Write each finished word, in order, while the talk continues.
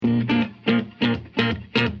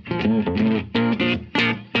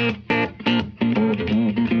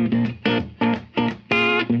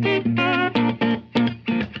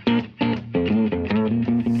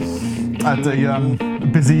a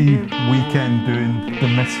busy weekend doing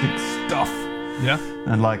domestic stuff. Yeah.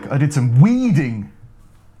 And I did some weeding,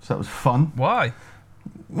 so that was fun. Why?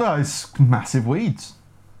 Well, it's massive weeds.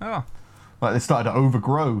 Oh. They started to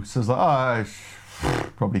overgrow, so I was like, I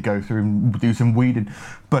should probably go through and do some weeding.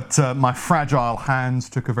 But my fragile hands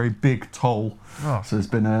took a very big toll. Oh. So it's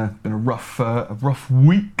been a rough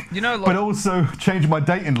week. But also changed my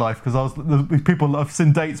dating life, because the people I've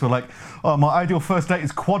seen dates were like, oh, my ideal first date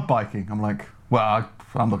is quad biking. I'm like, well,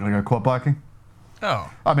 I'm not going to go quad biking.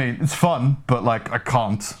 Oh. I mean, it's fun, but I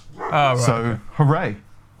can't. Oh, right. So, hooray.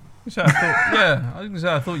 So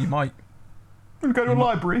I thought you might. I'm going to a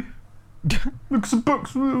library. Look at some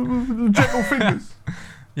books with gentle fingers.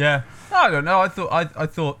 Yeah. I don't know. I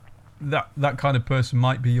thought that kind of person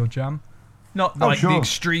might be your jam. Not the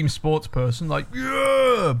extreme sports person, but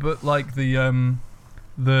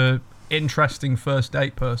the interesting first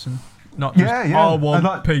date person. Not just I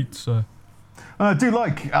want pizza. I do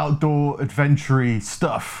like outdoor adventure-y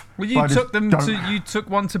stuff. Well, you took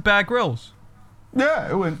one to Bear Grylls. Yeah,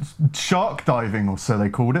 it went shark diving, or so they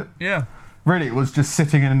called it. Yeah. Really, it was just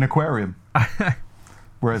sitting in an aquarium.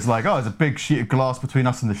 Whereas, there's a big sheet of glass between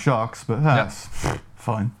us and the sharks, but that's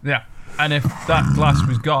fine. Yeah. And if that glass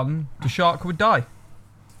was gone, the shark would die.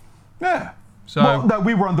 Yeah. So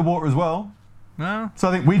we were underwater as well. No. So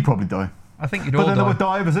I think we'd probably die. I think you'd all die. But then there were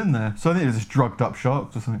divers in there, so I think it was just drugged up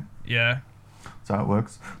sharks or something. Yeah. That's how it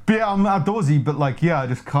works. But yeah, I'm outdoorsy, but I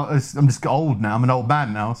just can't. I'm just old now. I'm an old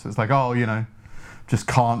man now, so it's just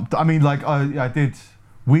can't. I mean, I did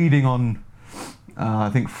weeding on, I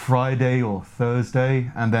think Friday or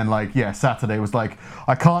Thursday, and then Saturday was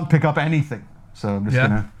I can't pick up anything, so I'm just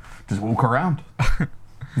gonna just walk around,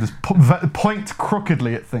 just point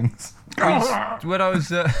crookedly at things. When I was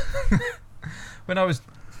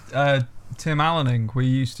Tim Allening, we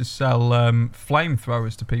used to sell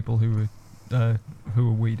flamethrowers to people who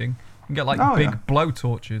were weeding. You can get big blow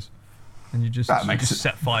torches, and you just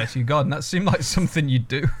set fire to your garden. That seemed like something you'd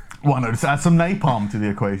do. Why not just add some napalm to the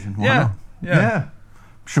equation? Why not? Yeah.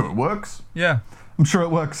 I'm sure it works. Yeah. I'm sure it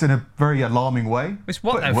works in a very alarming way. It's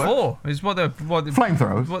what they're for. It's what they're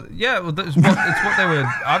flamethrowers. It's what they were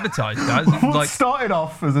advertised as. What started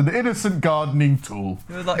off as an innocent gardening tool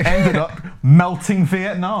ended up melting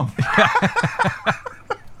Vietnam.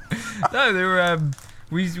 No, they were.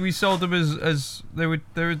 We sold them as they were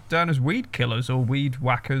down as weed killers or weed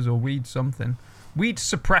whackers or weed something. Weed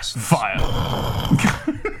suppressants.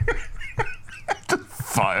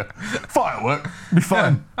 Fire. Firework. Be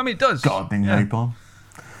fine. Yeah. I mean, it does. Gardening napalm.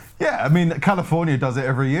 Yeah, I mean, California does it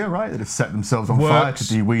every year, right? They just set themselves on fire to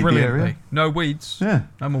de-weed the area. No weeds. Yeah.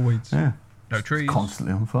 No more weeds. Yeah. No trees. It's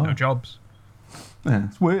constantly on fire. No jobs. Yeah,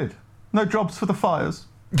 it's weird. No jobs for the fires.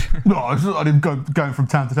 No, I didn't going from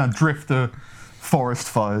town to town, drifter forest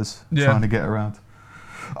fires, trying to get around.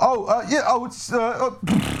 It's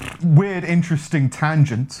weird, interesting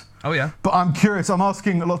tangent. Oh, yeah. But I'm curious. I'm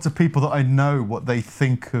asking lots of people that I know what they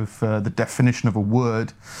think of the definition of a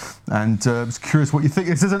word. And I was curious what you think.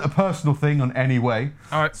 This isn't a personal thing on any way.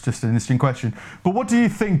 All right. It's just an interesting question. But what do you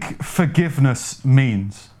think forgiveness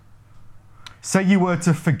means? Say you were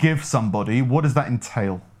to forgive somebody, what does that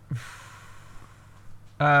entail?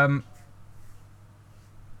 I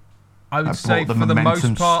would say for the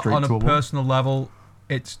most part, on a personal level,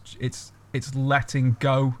 it's letting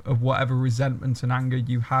go of whatever resentment and anger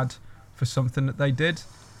you had for something that they did.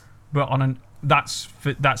 But that's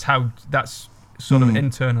sort of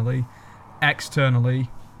internally. Externally,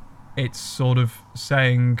 it's sort of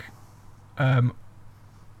saying, I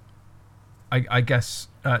guess,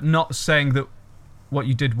 not saying that what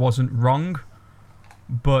you did wasn't wrong,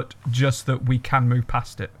 but just that we can move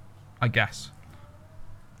past it, I guess.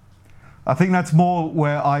 I think that's more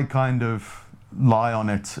where I kind of lie on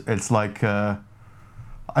it. It's I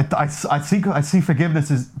see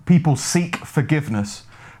forgiveness as people seek forgiveness.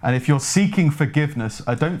 And if you're seeking forgiveness,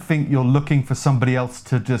 I don't think you're looking for somebody else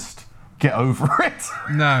to just get over it.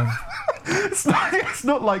 No. It's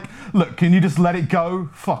not like, look, can you just let it go?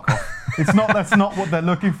 Fuck off. That's not what they're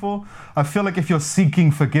looking for. I feel like if you're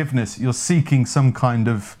seeking forgiveness, you're seeking some kind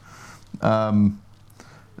of,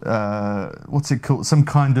 what's it called? Some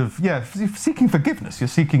kind of, you're seeking forgiveness. You're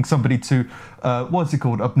seeking somebody to, what's it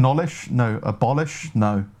called? Abolish?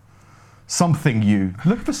 No. Something you.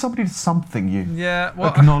 Look for somebody to something you. Yeah,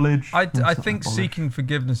 well, acknowledge. I think seeking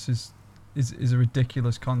forgiveness is a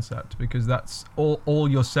ridiculous concept, because that's all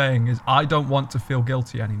you're saying is, I don't want to feel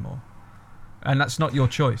guilty anymore. And that's not your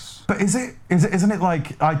choice. But isn't it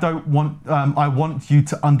like, I don't want, I want you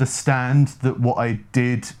to understand that what I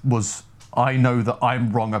did was, I know that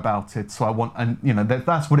I'm wrong about it, so I want, and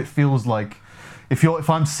that's what it feels like. If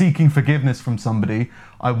I'm seeking forgiveness from somebody,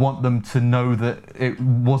 I want them to know that it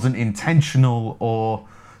wasn't intentional, or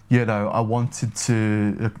I wanted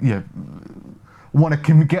to want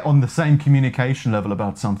to get on the same communication level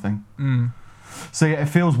about something. So it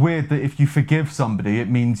feels weird that if you forgive somebody, it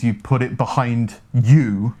means you put it behind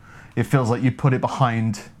you. It feels like you put it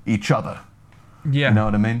behind each other. Yeah. You know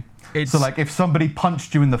what I mean? So like if somebody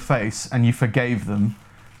punched you in the face and you forgave them,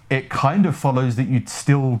 it kind of follows that you'd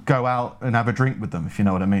still go out and have a drink with them, if you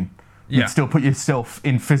know what I mean. You'd still put yourself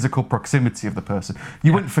in physical proximity of the person.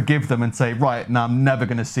 You wouldn't forgive them and say, right, now I'm never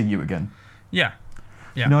going to see you again. Yeah.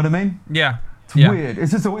 You know what I mean? Yeah. It's weird.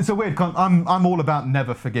 It's a weird. I'm all about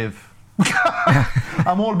never forgive.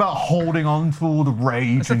 I'm all about holding on to all the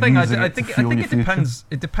rage. That's the thing. I think it depends.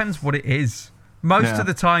 It depends what it is. Most of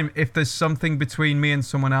the time, if there's something between me and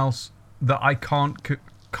someone else that I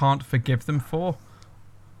can't forgive them for,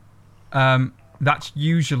 that's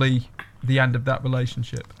usually the end of that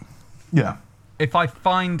relationship. Yeah. If I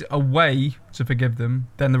find a way to forgive them,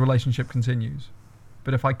 then the relationship continues.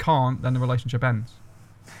 But if I can't, then the relationship ends.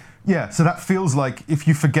 Yeah, so that feels like if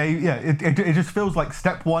you forgave, it just feels like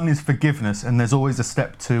step one is forgiveness, and there's always a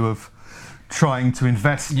step two of trying to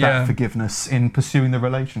invest that forgiveness in pursuing the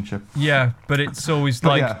relationship. Yeah, but it's always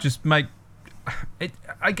just make it.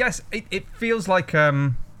 I guess it feels like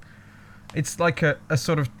it's like a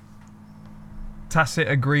sort of tacit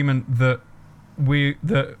agreement that we're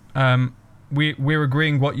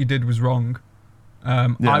agreeing what you did was wrong.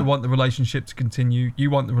 I want the relationship to continue.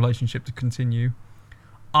 You want the relationship to continue.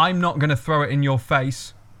 I'm not going to throw it in your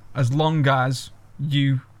face as long as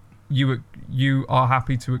you are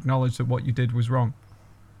happy to acknowledge that what you did was wrong.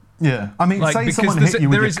 Yeah, I mean, say someone hit you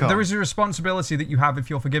with your car. There is a responsibility that you have if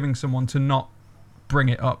you're forgiving someone to not bring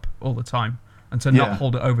it up all the time and to not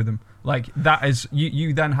hold it over them. Like that is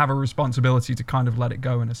you then have a responsibility to kind of let it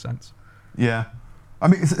go in a sense. Yeah, I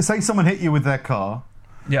mean, say someone hit you with their car.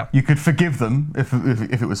 Yeah, you could forgive them if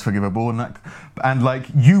it was forgivable, and like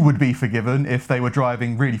you would be forgiven if they were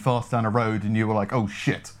driving really fast down a road and you were like, oh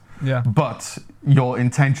shit. Yeah. But your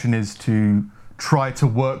intention is to try to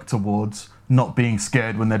work towards not being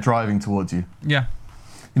scared when they're driving towards you. Yeah.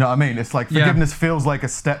 You know what I mean? It's like forgiveness feels like a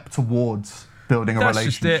step towards building a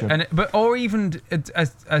relationship. Just it. Or even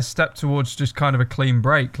a step towards just kind of a clean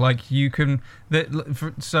break. Like you can...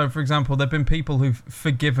 So, for example, there have been people who've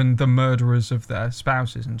forgiven the murderers of their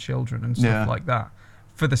spouses and children and stuff like that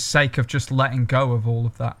for the sake of just letting go of all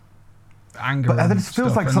of that anger. But that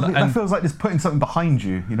feels like something. That feels like just putting something behind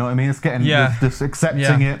you. You know what I mean? It's getting just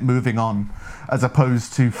accepting it, moving on, as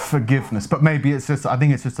opposed to forgiveness. But maybe it's just. I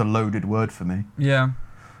think it's just a loaded word for me. Yeah.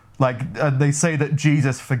 Like they say that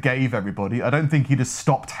Jesus forgave everybody. I don't think he just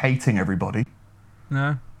stopped hating everybody.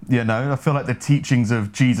 No. You know, I feel like the teachings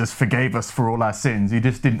of Jesus forgave us for all our sins. He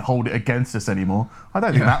just didn't hold it against us anymore. I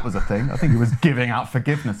don't think that was a thing. I think he was giving out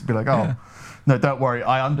forgiveness to be like, no, don't worry,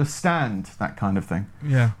 I understand, that kind of thing.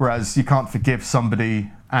 Yeah. Whereas you can't forgive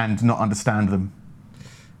somebody and not understand them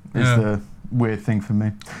is the weird thing for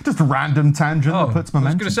me. Just a random tangent that puts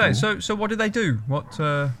momentum. I was going to say, so what did they do? What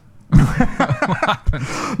happened?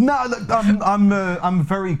 No, look, I'm a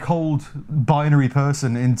very cold binary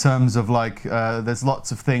person in terms of like there's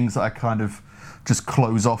lots of things that I kind of just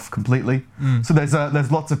close off completely. So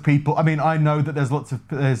there's lots of people. I mean, I know that there's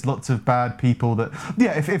lots of bad people that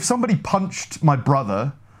if somebody punched my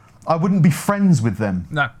brother, I wouldn't be friends with them.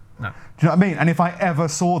 No. Do you know what I mean? And if I ever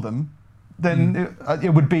saw them, then it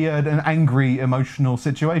would be an angry, emotional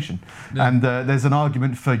situation. Yeah. And there's an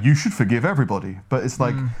argument for you should forgive everybody. But it's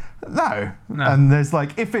like, no. And there's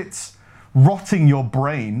like, if it's rotting your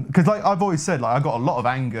brain, because like I've always said, like I got a lot of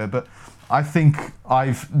anger, but I think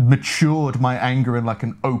I've matured my anger in like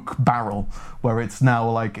an oak barrel, where it's now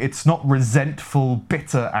like, it's not resentful,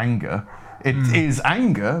 bitter anger. It is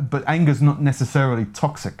anger, but anger's not necessarily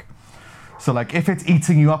toxic. So like if it's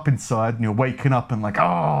eating you up inside and you're waking up and like,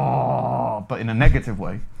 but in a negative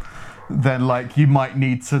way, then like you might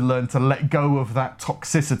need to learn to let go of that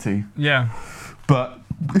toxicity. Yeah. But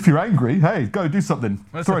if you're angry, hey, go do something.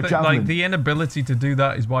 Throw a javelin. Like the inability to do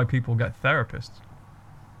that is why people get therapists.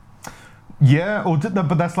 Yeah,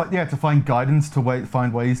 but that's like, to find guidance,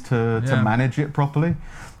 find ways to manage it properly.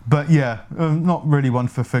 But not really one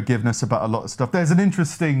for forgiveness about a lot of stuff. There's an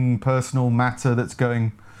interesting personal matter that's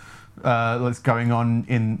going on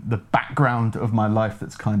in the background of my life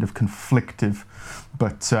that's kind of conflictive,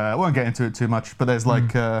 but I won't get into it too much. But there's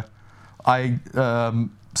like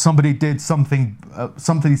somebody did something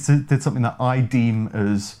that I deem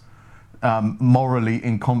as morally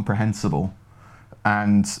incomprehensible,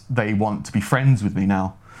 and they want to be friends with me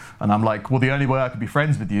now. And I'm like, well, the only way I can be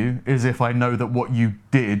friends with you is if I know that what you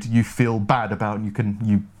did, you feel bad about and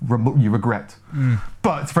you regret.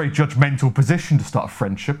 But it's a very judgmental position to start a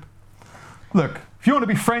friendship. Look, if you want to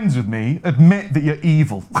be friends with me, admit that you're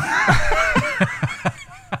evil.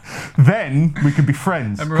 Then we can be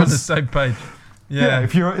friends. And we're on the same page. Yeah,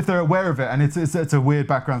 if they're aware of it, and it's a weird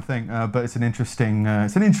background thing, but it's an interesting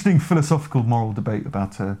philosophical moral debate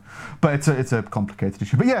about but it's a complicated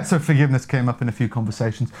issue. But yeah, so forgiveness came up in a few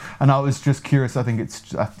conversations, and I was just curious. I think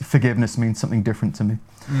forgiveness means something different to me.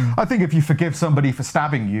 I think if you forgive somebody for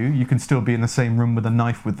stabbing you, you can still be in the same room with a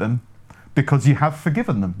knife with them, because you have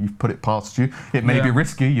forgiven them. You've put it past you. It may be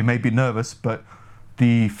risky, you may be nervous, but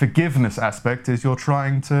the forgiveness aspect is you're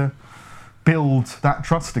trying to build that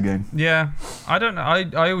trust again. Yeah, I don't know.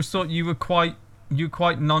 I always thought you were quite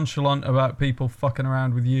nonchalant about people fucking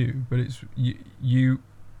around with you, but it's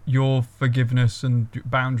your forgiveness and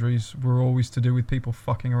boundaries were always to do with people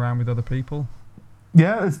fucking around with other people.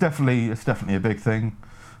 Yeah, it's definitely a big thing.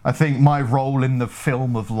 I think my role in the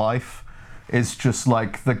film of life is just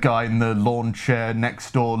like the guy in the lawn chair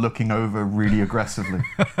next door looking over really aggressively.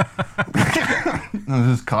 This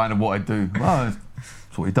is kind of what I do. Well,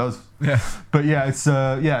 that's what he does. Yeah. But yeah, it's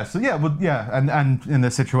and in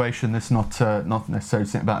this situation, it's not necessarily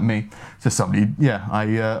something about me. It's just somebody. Yeah,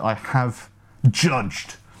 I have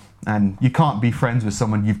judged, and you can't be friends with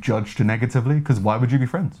someone you've judged negatively, because why would you be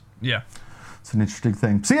friends? Yeah. It's an interesting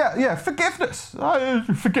thing. So yeah, forgiveness. I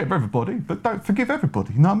forgive everybody, but don't forgive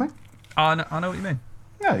everybody. You know what I mean? I know what you mean.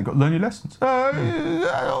 Yeah, you've got to learn your lessons.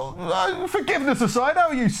 Forgiveness aside, how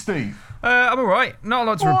are you, Steve? I'm all right. Not a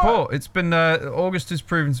lot to report. It's been August has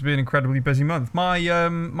proven to be an incredibly busy month. My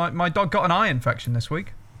dog got an eye infection this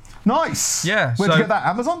week. Nice. Yeah. Where'd you get that?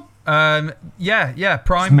 Amazon? Yeah.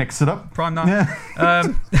 Prime. Just mix it up. Prime 9.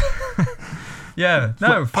 Yeah. Yeah.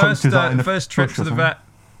 No. First trip to the vet.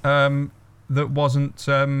 That wasn't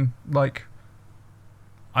like,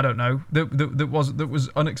 I don't know. That was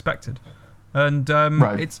unexpected, and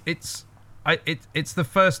right. It's the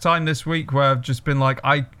first time this week where I've just been like,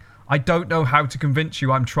 I don't know how to convince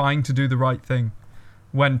you I'm trying to do the right thing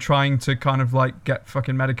when trying to kind of like get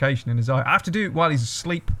fucking medication in his eye. I have to do it while he's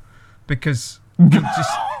asleep because I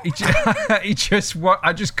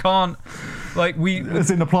just can't, like It's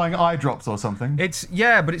in applying eye drops or something.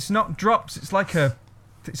 But it's not drops. It's like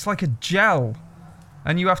a gel,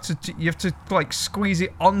 and you have to like squeeze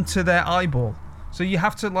it onto their eyeball. So you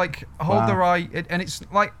have to like hold their eye, and it's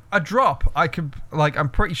like a drop. I'm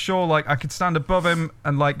pretty sure like I could stand above him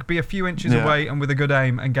and like be a few inches away and with a good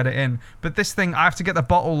aim and get it in. But this thing, I have to get the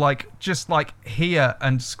bottle like just like here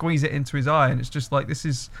and squeeze it into his eye, and it's just like, this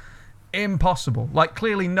is impossible. Like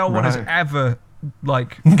clearly no one has ever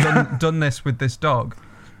like done this with this dog.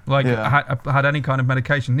 Like had any kind of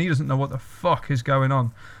medication. He doesn't know what the fuck is going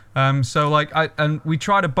on. So like and we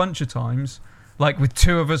tried a bunch of times. Like with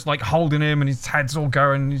two of us like holding him and his head's all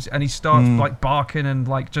going and he starts like barking and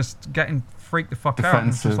like just getting freaked the fuck out. And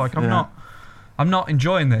it's just like I'm not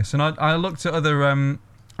enjoying this. And I looked at other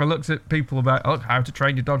I looked at people about how to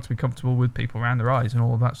train your dog to be comfortable with people around their eyes and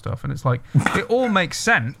all of that stuff. And it's like it all makes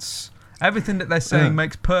sense. Everything that they're saying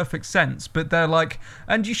makes perfect sense. But they're like,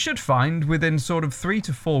 and you should find within sort of 3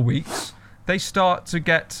 to 4 weeks they start to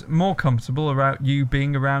get more comfortable about you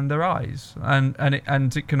being around their eyes, and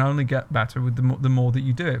it can only get better with the more that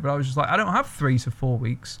you do it. But I was just like, I don't have 3 to 4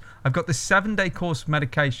 weeks. I've got this 7-day course of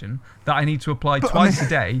medication that I need to apply twice a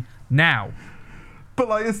day now. But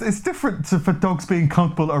like, it's different for dogs being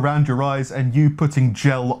comfortable around your eyes and you putting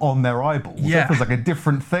gel on their eyeballs. Yeah, it feels like a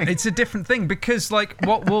different thing. It's a different thing because like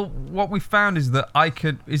what we found is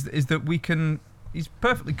that we can. He's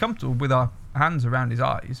perfectly comfortable with our hands around his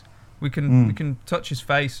eyes. We can touch his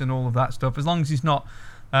face and all of that stuff as long as he's not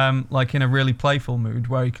like in a really playful mood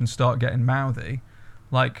where he can start getting mouthy.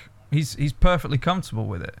 Like he's perfectly comfortable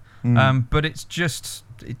with it. But it's just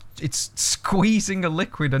it's squeezing a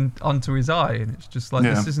liquid onto his eye, and it's just like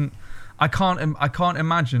this isn't. I can't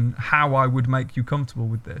imagine how I would make you comfortable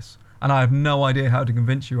with this, and I have no idea how to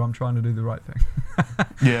convince you I'm trying to do the right thing.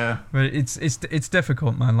 Yeah, but it's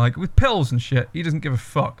difficult, man. Like with pills and shit, he doesn't give a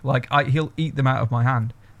fuck. Like he'll eat them out of my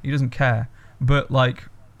hand. He doesn't care. But like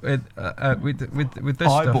with this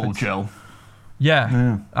eyeball stuff, gel.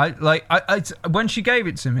 Yeah. I when she gave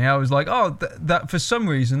it to me, I was like, oh, that for some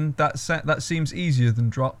reason that seems easier than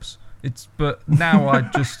drops. But now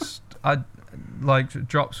I like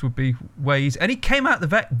drops would be way easier. And he came out the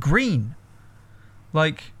vet green.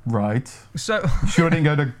 Like right. So sure didn't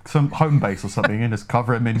go to some home base or something and just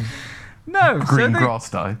cover him in green grass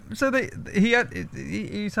dye. So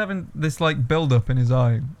he's having this like build up in his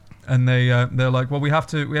eye, And they're like, well, we have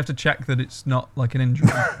to check that it's not like an injury.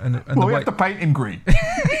 And well, we have to paint in green.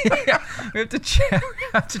 Yeah, we have to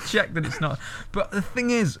check that it's not. But the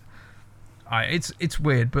thing is, it's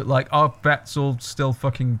weird. But like our vet's all still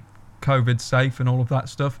fucking COVID safe and all of that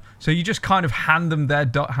stuff. So you just kind of hand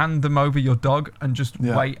them over your dog and just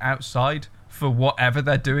wait outside for whatever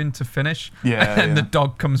they're doing to finish. Yeah. And the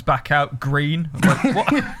dog comes back out green. I'm like,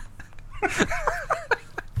 what?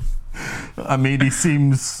 I mean, he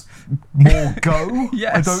seems more go.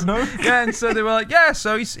 Yes. I don't know. Yeah, and so they were like, yeah,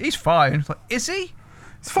 so he's fine. It's like, is he?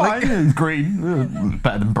 It's fine. Like, he's green.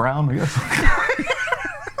 Better than brown, I guess.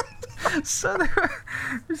 So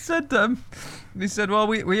they said, well,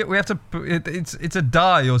 we have to put it's a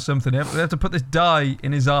dye or something. We have to put this dye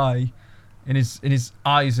in his eye, in his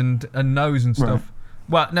eyes and nose and stuff. Right.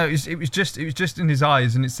 Well, no, it was just in his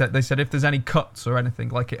eyes, and they said if there's any cuts or anything,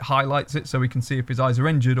 like it highlights it so we can see if his eyes are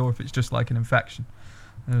injured or if it's just like an infection.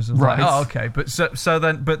 And it was right. Like, oh, okay,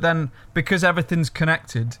 but then because everything's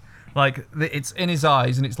connected, like it's in his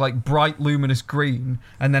eyes and it's like bright luminous green,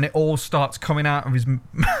 and then it all starts coming out of his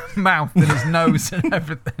mouth and his nose and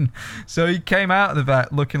everything. So he came out of the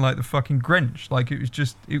vet looking like the fucking Grinch. Like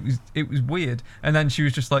it was weird. And then she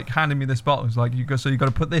was just like handing me this bottle. It was like, you got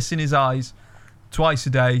to put this in his eyes twice a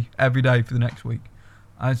day, every day for the next week.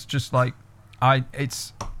 And it's just like, I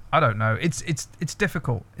don't know. It's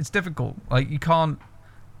difficult. It's difficult. Like you can't.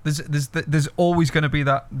 There's always going to be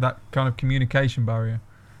that kind of communication barrier.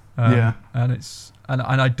 And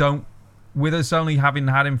I don't. With us only having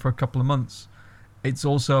had him for a couple of months, it's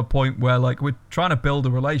also a point where like we're trying to build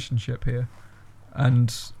a relationship here,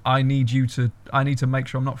 and I need to make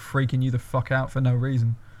sure I'm not freaking you the fuck out for no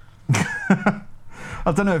reason.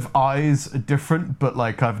 I don't know if eyes are different, but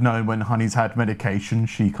like I've known when Honey's had medication,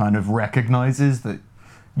 she kind of recognizes that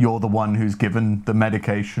you're the one who's given the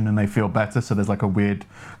medication and they feel better. So there's like a weird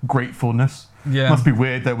gratefulness. Yeah. It must be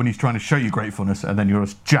weird that when he's trying to show you gratefulness and then you're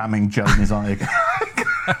just jamming gel in his eye again.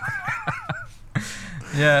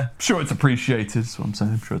 Yeah. I'm sure it's appreciated, is what I'm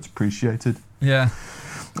saying. I'm sure it's appreciated. Yeah.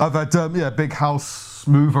 I've had big house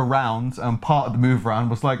move around, and part of the move around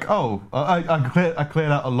was like, I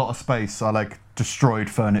cleared out a lot of space. I like destroyed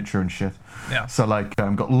furniture and shit. Yeah. So like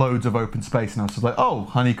got loads of open space now. So it's like,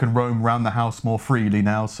 Honey can roam around the house more freely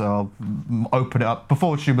now. So I'll open it up.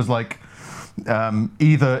 Before she was like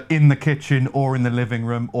either in the kitchen or in the living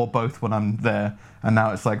room or both when I'm there. And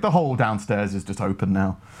now it's like the whole downstairs is just open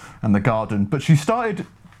now, and the garden. But she started.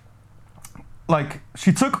 Like,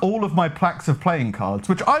 she took all of my plaques of playing cards,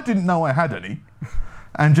 which I didn't know I had any,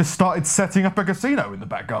 and just started setting up a casino in the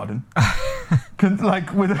back garden.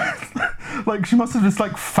 Like she must have just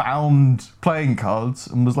like found playing cards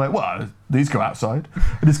and was like, well, these go outside.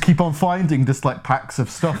 And just keep on finding just like packs of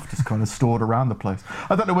stuff just kind of stored around the place.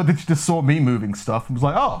 I don't know whether she just saw me moving stuff and was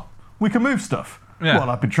like, oh, we can move stuff. Yeah. Well,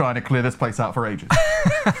 I've been trying to clear this place out for ages.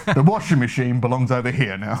 The washing machine belongs over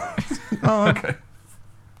here now. Oh, okay.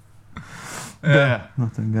 Yeah,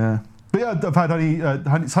 nothing. But yeah, I've had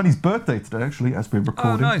it's Honey's birthday today. Actually, as we're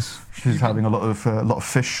recording. Oh, nice. She's having a lot of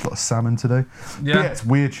fish, a lot of salmon today. Yeah. But yeah, it's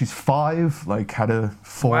weird. She's 5. Like had a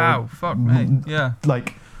 4. Wow, fuck me. Yeah.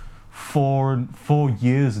 Like 4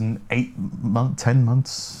 years and 8 months, 10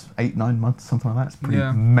 months, 8-9 months, something like that. It's pretty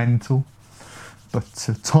mental. But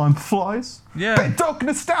time flies. Yeah. But dog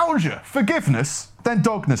nostalgia, forgiveness, then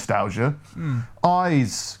dog nostalgia.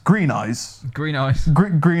 Eyes, green eyes. Green eyes.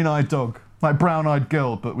 Green-eyed dog. Like brown-eyed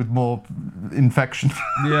girl, but with more infection.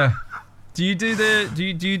 Yeah. Do you do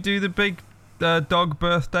the big dog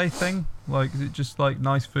birthday thing? Like, is it just like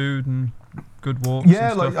nice food and good walks?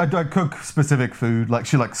 Yeah, and like I cook specific food. Like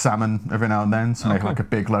she likes salmon every now and then, so make like a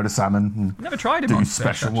big load of salmon. And never tried it. Do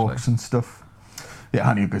special walks and stuff. Yeah,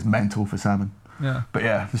 Honey goes mental for salmon. Yeah. But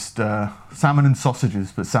yeah, just salmon and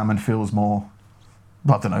sausages. But salmon feels more,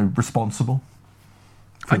 I don't know, responsible.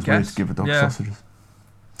 Feels weird to give a dog sausages.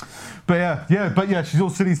 But yeah, she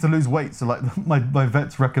also needs to lose weight. So like my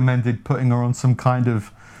vet's recommended putting her on some kind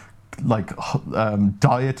of like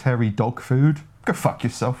dietary dog food. Go fuck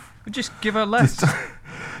yourself. Just give her less.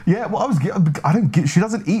 Yeah, well, she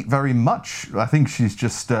doesn't eat very much. I think she's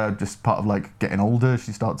just part of like getting older.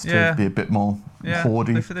 She starts to be a bit more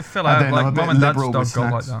hoardy. They fill out like mum and dad's dog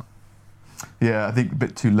got like that. Yeah, I think a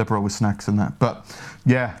bit too liberal with snacks and that. But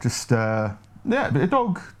yeah, just dog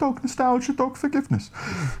nostalgia, dog forgiveness.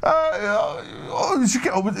 Did you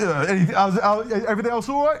get on with everything else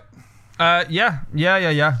all right? Yeah.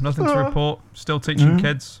 Nothing to report. Still teaching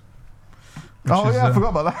kids. I forgot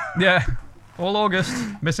about that. Yeah. All August,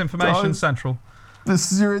 Misinformation Central.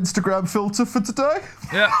 This is your Instagram filter for today?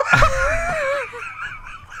 Yeah.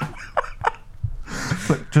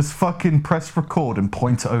 But Just fucking press record and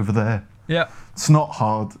point it over there. Yeah. It's not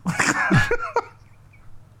hard.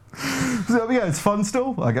 So, yeah, it's fun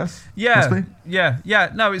still, I guess. Yeah.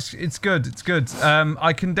 No, it's good. It's good.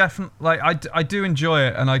 I can definitely I do enjoy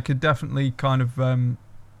it, and I could definitely kind of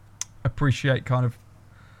appreciate kind of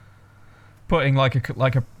putting like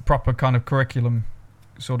a proper kind of curriculum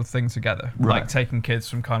sort of thing together, like taking kids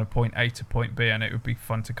from kind of point A to point B, and it would be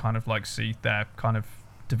fun to kind of like see their kind of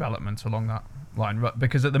development along that line.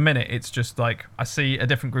 Because at the minute it's just like I see a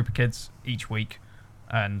different group of kids each week,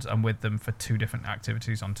 and I'm with them for 2 different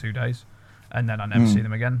activities on 2 days, and then I never see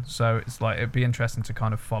them again. So it's like it'd be interesting to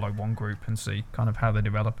kind of follow one group and see kind of how they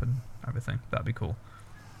develop and everything. That'd be cool.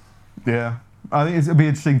 Yeah, I think it'd be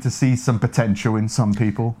interesting to see some potential in some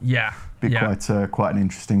people. Yeah, quite an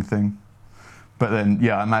interesting thing. But then,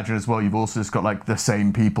 yeah, I imagine as well, you've also just got like the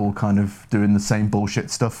same people kind of doing the same bullshit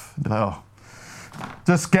stuff. Like, oh,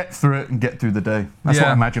 just get through it and get through the day. That's what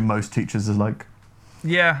I imagine most teachers are like.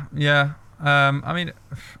 Yeah. I mean,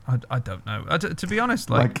 I don't know. To be honest,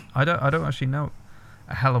 like I don't actually know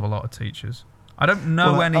a hell of a lot of teachers. I don't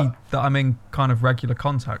know any that I'm in kind of regular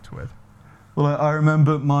contact with. Well, I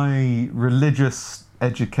remember my religious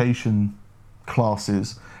education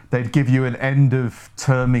classes, they'd give you an end of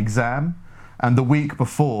term exam, and the week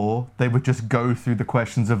before they would just go through the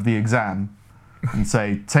questions of the exam and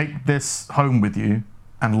say, take this home with you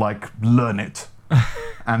and like learn it.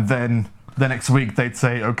 And then the next week they'd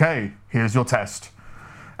say, okay, here's your test.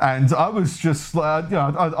 And I was just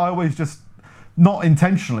I always just, not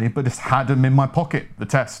intentionally, but just had them in my pocket, the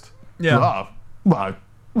test. Yeah. So,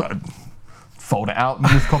 fold it out and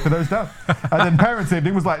just copy those down. And then parents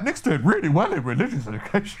evening was like, Nick's doing really well in religious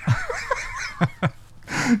education.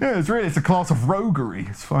 Yeah, it's a class of roguery.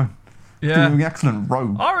 It's fine. Yeah. Doing excellent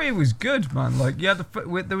rogue. RE was good, man. Like, yeah,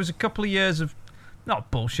 there was a couple of years of,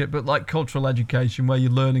 not bullshit, but like cultural education where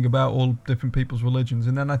you're learning about all different people's religions.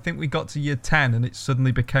 And then I think we got to year 10 and it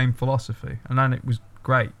suddenly became philosophy. And then it was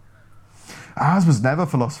great. Ours was never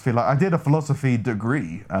philosophy. Like, I did a philosophy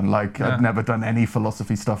degree and I'd never done any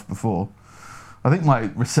philosophy stuff before. I think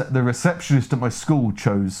the receptionist at my school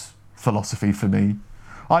chose philosophy for me.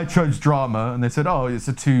 I chose drama, and they said, "Oh, it's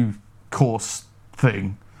a 2-course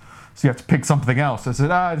thing, so you have to pick something else." I said,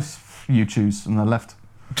 just you choose," and I left.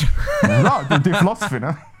 I don't do philosophy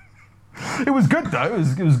now. It was good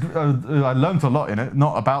though. I learned a lot in it,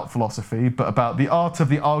 not about philosophy, but about the art of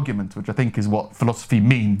the argument, which I think is what philosophy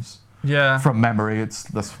means. Yeah. From memory,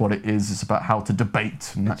 that's what it is. It's about how to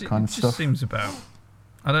debate and that kind of stuff. It just seems about,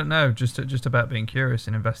 I don't know, just about being curious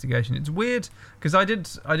and investigation. It's weird because I did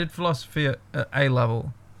philosophy at A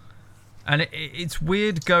level, and it's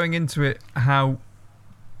weird going into it how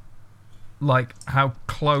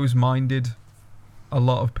close-minded a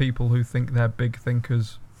lot of people who think they're big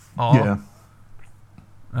thinkers are.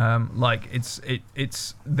 Yeah.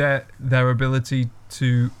 It's their ability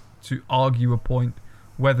to argue a point,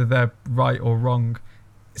 whether they're right or wrong,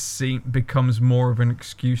 becomes more of an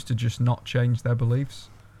excuse to just not change their beliefs.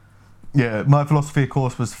 Yeah, my philosophy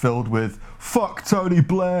course was filled with "fuck Tony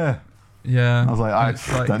Blair." Yeah, I was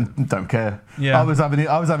like, don't care. Yeah, I was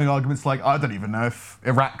having arguments like, I don't even know if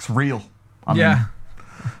Iraq's real. I mean,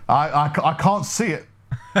 I can't see it,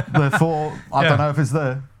 therefore I don't know if it's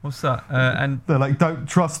there. What's that? And they're like, don't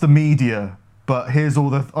trust the media, but here's all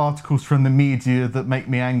the articles from the media that make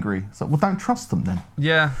me angry. So, well, don't trust them then.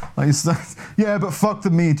 Yeah. Yeah, but fuck the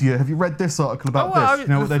media. Have you read this article about this? You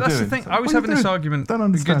know what they're doing? That's the thing. I was having this argument. Don't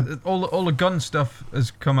understand. All the gun stuff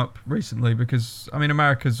has come up recently because, I mean,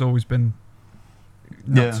 America's always been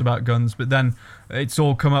nuts about guns, but then it's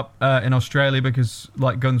all come up in Australia because,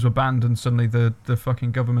 like, guns were banned and suddenly the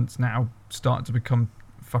fucking government's now starting to become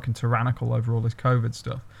fucking tyrannical over all this COVID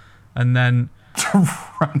stuff. And then...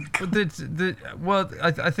 Tyrannical.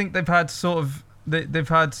 I think they've had sort of they've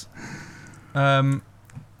had a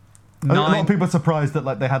lot of people are surprised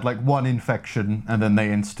that they had one infection and then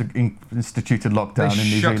they instituted lockdown in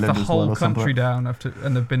New Zealand as well. They shut the whole country down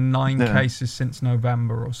and there've been 9 cases since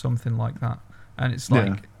November or something like that. And it's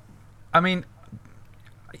like, I mean,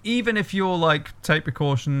 even if you're take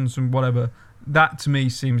precautions and whatever, that to me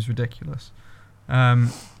seems ridiculous.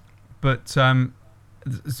 But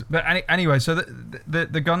anyway, so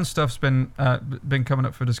the gun stuff's been coming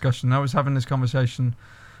up for discussion. I was having this conversation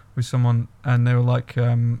with someone, and they were like,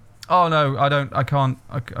 "Oh no, I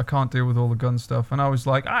can't deal with all the gun stuff." And I was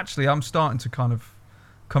like, "Actually, I'm starting to kind of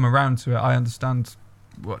come around to it. I understand.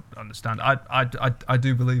 I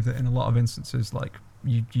do believe that in a lot of instances,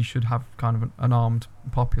 you should have kind of an armed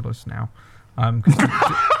populace now,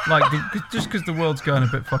 just because the world's going a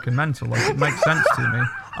bit fucking mental. It makes sense to me."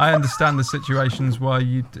 I understand the situations why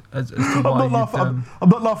you. I'm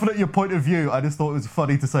not laughing at your point of view. I just thought it was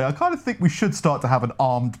funny to say. I kind of think we should start to have an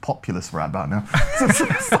armed populace around about now.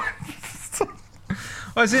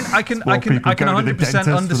 As in, I can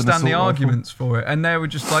 100% understand the arguments for it, and they were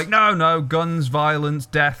just like, no, guns, violence,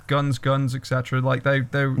 death, guns, etc. Like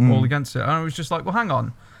they're all against it, and I was just like, well, hang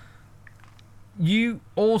on. You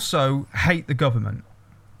also hate the government,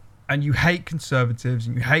 and you hate Conservatives,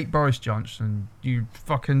 and you hate Boris Johnson, you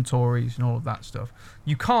fucking Tories, and all of that stuff.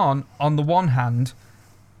 You can't, on the one hand,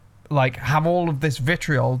 like have all of this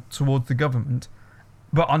vitriol towards the government,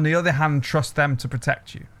 but on the other hand, trust them to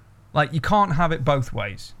protect you. Like, you can't have it both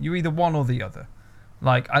ways. You're either one or the other.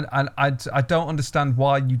 Like, I don't understand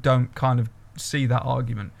why you don't kind of see that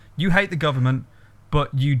argument. You hate the government,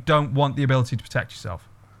 but you don't want the ability to protect yourself.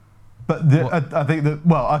 But I think that,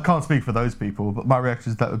 well, I can't speak for those people, but my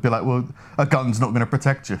reaction is that would be like, well, a gun's not going to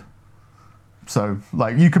protect you. So,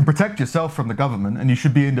 like, you can protect yourself from the government, and you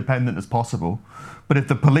should be independent as possible. But if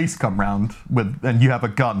the police come round and you have a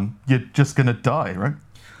gun, you're just going to die, right?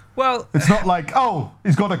 Well, it's not like, oh,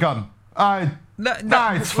 he's got a gun.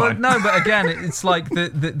 It's fine. No, but again, it's like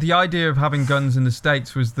the idea of having guns in the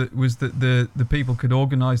States was that the people could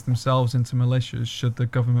organise themselves into militias should the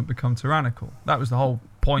government become tyrannical. That was the whole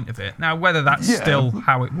point of it. Now, whether that's still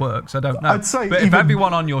how it works, I don't know. I'd say but if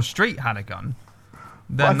everyone on your street had a gun,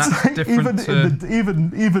 then that's different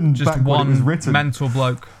even just back one when it was written. Mental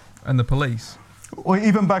bloke and the police. Or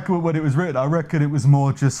even back when it was written, I reckon it was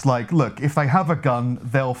more just like, look, if they have a gun,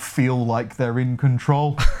 they'll feel like they're in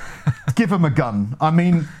control. Give them a gun. I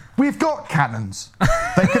mean, we've got cannons.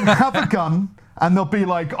 They can have a gun and they'll be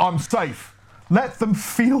like, I'm safe. Let them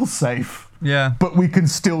feel safe. Yeah. But we can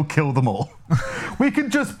still kill them all. We can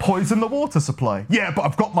just poison the water supply. Yeah, but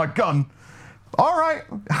I've got my gun. All right,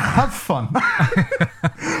 have fun.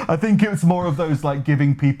 I think it's more of those like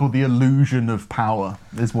giving people the illusion of power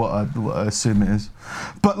is what I assume it is.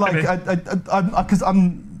 But like, because I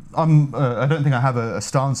don't think I have a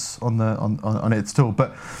stance on it at all.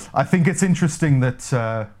 But I think it's interesting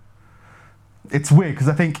that it's weird because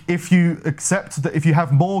I think if you accept that if you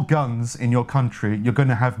have more guns in your country, you're going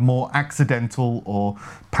to have more accidental or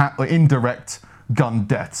indirect gun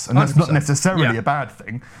deaths, and that's 100%. Not necessarily a bad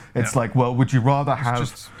thing. It's like, well, would you rather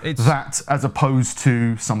have that as opposed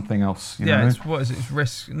to something else? You know? It's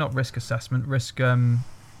risk, not risk assessment, risk.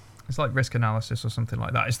 It's like risk analysis or something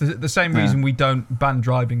like that. It's the same reason we don't ban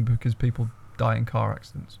driving because people die in car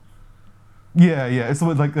accidents. Yeah. It's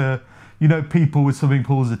like people with swimming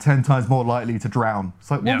pools are 10 times more likely to drown.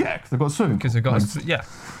 It's like, well, because they've got a swimming pool. Because they've got,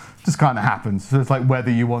 just kind of happens. So it's like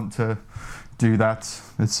whether you want to do that,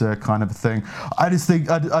 it's a kind of a thing. I just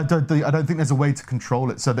think I don't think there's a way to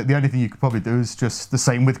control it. So that the only thing you could probably do is just the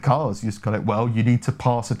same with cars. You just got it. Well, you need to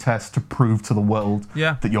pass a test to prove to the world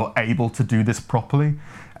that you're able to do this properly.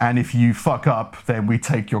 And if you fuck up, then we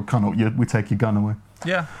take your gun away.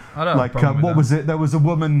 Yeah, I don't. Like what was it? There was a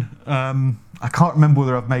woman. I can't remember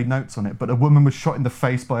whether I've made notes on it, but a woman was shot in the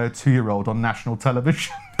face by a 2-year-old on national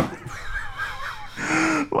television.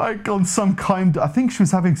 Like on some kind, I think she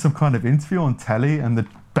was having some kind of interview on telly, and the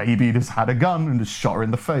baby just had a gun and just shot her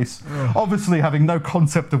in the face. Ugh. Obviously, having no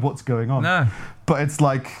concept of what's going on. No, but it's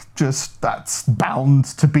like that's bound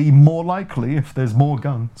to be more likely if there's more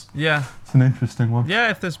guns. Yeah, it's an interesting one.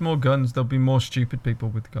 Yeah, if there's more guns, there'll be more stupid people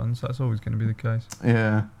with guns. That's always going to be the case.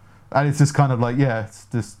 Yeah, and it's just kind of like it's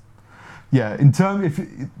just. Yeah,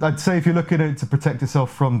 I'd say if you're looking at it to protect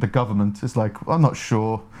yourself from the government, it's like, I'm not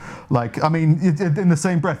sure. Like, I mean, in the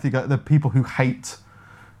same breath, you got the people who hate,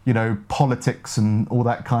 politics and all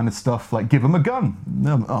that kind of stuff. Like, give them a gun.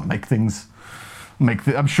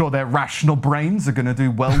 I'm sure their rational brains are going to do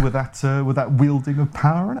well with that wielding of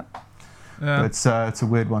power in it. Yeah. But it's a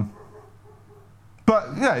weird one. But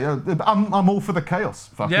I'm all for the chaos.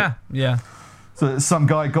 Fuck it. Yeah. So some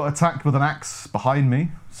guy got attacked with an axe behind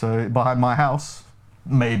me. So behind my house,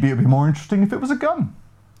 maybe it'd be more interesting if it was a gun.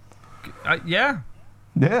 Yeah,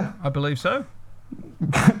 I believe so.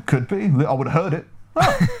 Could be. I would have heard it.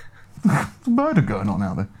 Oh, there's a murder going on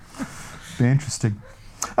out there. Be interesting.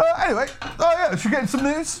 Anyway, should we get some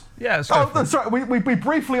news? Yeah, let's go. That's right. We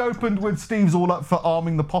briefly opened with Steve's all up for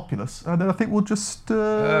arming the populace, and then I think we'll just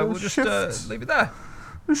shift. Leave it there.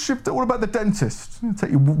 Shift it. What about the dentist? You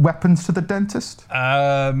take your weapons to the dentist?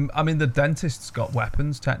 I mean, the dentist's got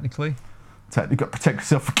weapons, technically. Got protect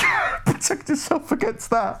yourself against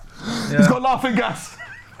that. Yeah. He's got laughing gas.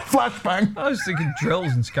 Flashbang. I was thinking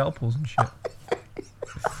drills and scalpels and shit.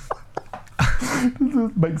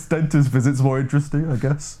 Makes dentist visits more interesting, I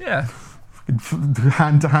guess. Yeah.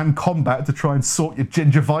 Hand-to-hand combat to try and sort your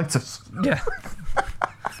gingivitis. Yeah.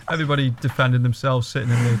 everybody defending themselves, sitting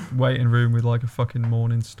in the waiting room with like a fucking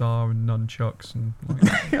Morning Star and nunchucks and.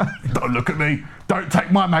 Like, don't look at me! Don't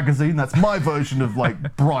take my magazine. That's my version of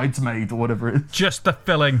like Bridesmaid or whatever it is. Just the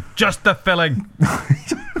filling. Just the filling.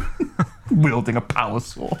 Wielding a power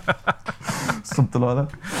sword, something like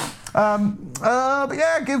that. But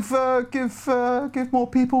yeah, give more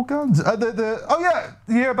people guns. Oh yeah,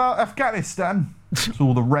 you hear about Afghanistan? It's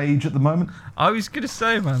all the rage at the moment. I was gonna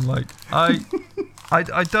say, man, like I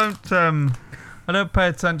don't pay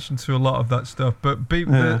attention to a lot of that stuff, but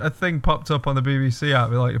a thing popped up on the BBC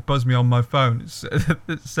app, like it buzzed me on my phone.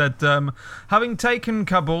 It said, having taken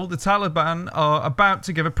Kabul, the Taliban are about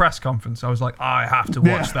to give a press conference. I was like, I have to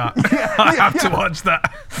watch that. I have to watch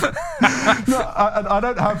that. No, I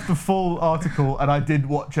don't have the full article, and I didn't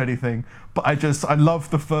watch anything, but I love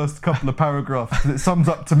the first couple of paragraphs because it sums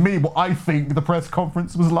up to me what I think the press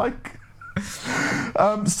conference was like.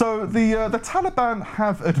 So the Taliban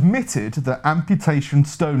have admitted that amputation,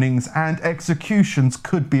 stonings, and executions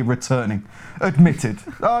could be returning. Admitted.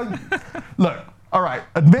 Look, all right.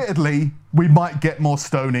 Admittedly, we might get more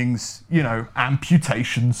stonings.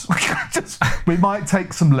 Amputations. We might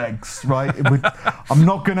take some legs, right? I'm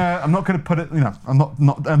not gonna put it. I'm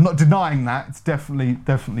not denying that. It's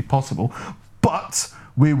definitely possible. But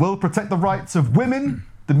we will protect the rights of women,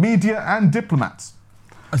 the media, and diplomats.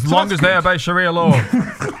 As long as they obey Sharia law,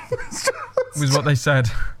 was what they said.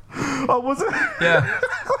 Oh, was it? Yeah.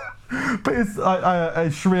 But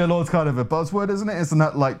it's Sharia law is kind of a buzzword, isn't it? Isn't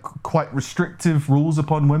that like quite restrictive rules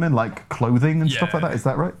upon women, like clothing and stuff like that? Is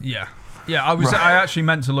that right? Yeah. Yeah, I actually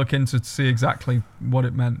meant to look into to see exactly what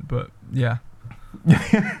it meant, but yeah.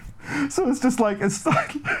 So it's just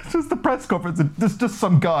the press conference, and there's just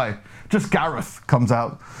some guy, just Gareth, comes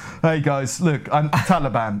out. Hey guys, look, I'm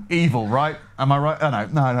Taliban, evil, right? Am I right? Oh,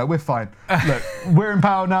 no, we're fine. Look, we're in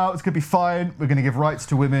power now. It's gonna be fine. We're gonna give rights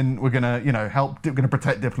to women. We're gonna, help. We're gonna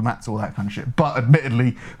protect diplomats, all that kind of shit. But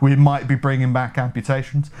admittedly, we might be bringing back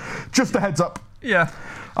amputations. Just a heads up. Yeah.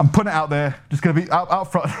 I'm putting it out there. Just gonna be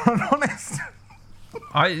out front and honest.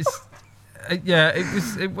 It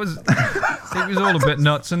was all a bit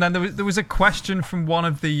nuts, and then there was a question from one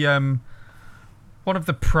of the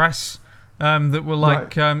press that were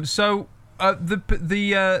like, right. So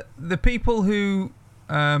the people who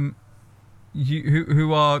are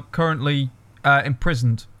currently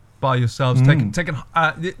imprisoned by yourselves, taken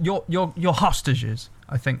your hostages,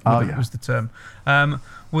 I think was the term.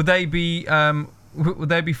 Will they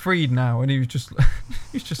be freed now? And he was just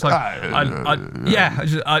like, I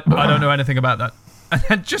don't know anything about that, and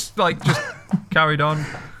then just carried on.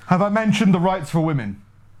 Have I mentioned the rights for women?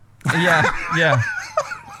 Yeah.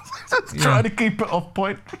 Just trying to keep it off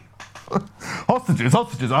point. Hostages.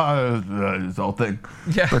 This whole thing.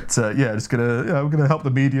 Yeah. But we're gonna help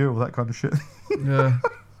the media, all that kind of shit. Yeah.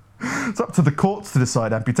 It's up to the courts to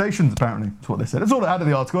decide amputations, apparently. That's what they said. That's all I had in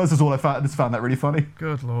the article. This is all I found. I just found that really funny.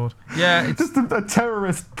 Good Lord. Yeah. It's just a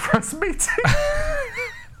terrorist press meeting.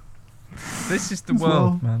 This is the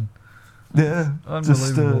world, man. Yeah.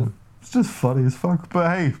 Unbelievable. It's just funny as fuck.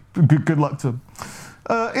 But hey, good luck to them.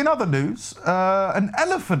 In other news, an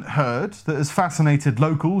elephant herd that has fascinated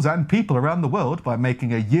locals and people around the world by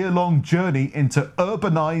making a year-long journey into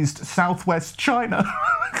urbanized southwest China.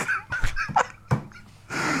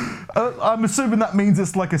 I'm assuming that means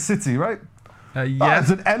it's like a city, right? Yeah. There's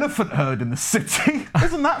an elephant herd in the city.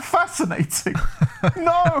 Isn't that fascinating?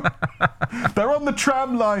 No! They're on the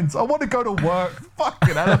tram lines. I want to go to work.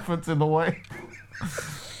 Fucking elephants in the way.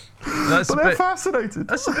 But they're fascinated.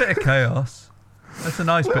 That's a bit of chaos. That's a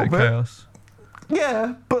nice bit of chaos.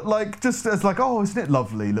 Yeah, but just as isn't it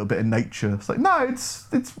lovely? A little bit of nature. It's like, no, it's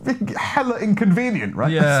hella inconvenient,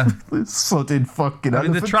 right? Yeah. It's sodded fucking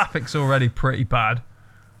elephants. The traffic's already pretty bad.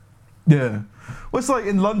 Yeah. Well, it's like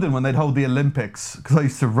in London when they'd hold the Olympics, because I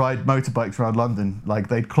used to ride motorbikes around London,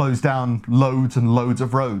 they'd close down loads and loads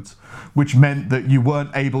of roads, which meant that you weren't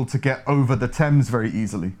able to get over the Thames very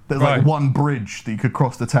easily. There's one bridge that you could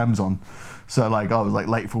cross the Thames on. So I was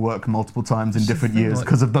late for work multiple times in different years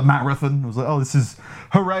because of the marathon. I was like, oh, this is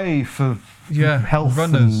hooray for health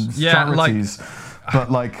runners. And charities.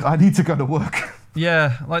 But I need to go to work.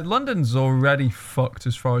 Yeah, London's already fucked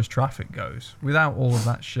as far as traffic goes without all of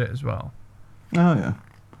that shit as well. Oh yeah.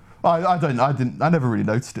 I never really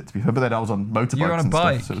noticed it, to be fair, but then I was on motorbikes. You're on a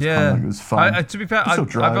bike, stuff, so it was fun. To be fair,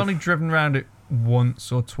 I've only driven around it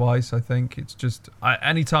once or twice, I think. It's just,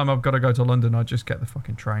 anytime I've got to go to London, I just get the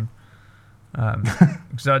fucking train.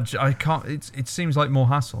 Because I can't, it seems like more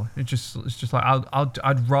hassle. It's just like,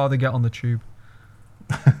 I'd rather get on the tube.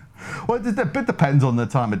 Well, it depends on the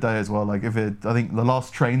time of day as well. I think the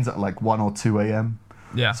last train's at 1 or 2 a.m.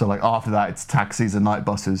 Yeah. So like after that, it's taxis and night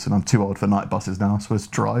buses, and I'm too old for night buses now, so it's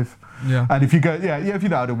drive. Yeah. And if you go, if you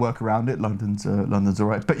know how to work around it, London's all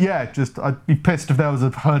right. But yeah, just I'd be pissed if there was a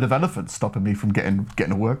herd of elephants stopping me from getting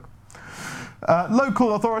to work.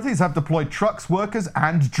 Local authorities have deployed trucks, workers,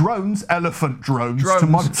 and drones, elephant drones, to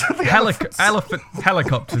monitor the elephants. Elephant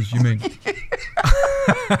helicopters, you mean?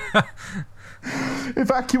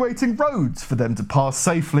 Evacuating roads for them to pass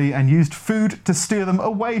safely, and used food to steer them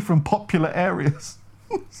away from popular areas.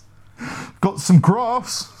 Got some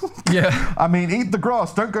grass. Yeah. I mean, eat the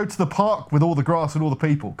grass. Don't go to the park with all the grass and all the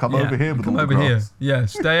people. Come over here with all the grass. Come over here. Yeah.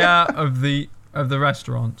 Stay out of the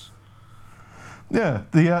restaurants. Yeah.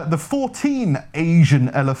 The 14 Asian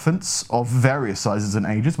elephants of various sizes and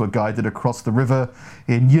ages were guided across the river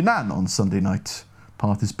in Yunnan on Sunday night.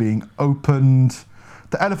 Path is being opened.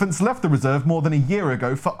 The elephants left the reserve more than a year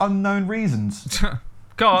ago for unknown reasons.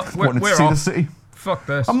 God, we're to see off. the city. Fuck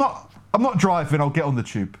this. I'm not driving, I'll get on the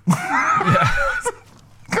tube. Yeah.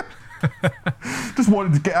 Just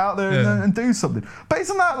wanted to get out there and do something. But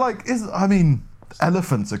isn't that like,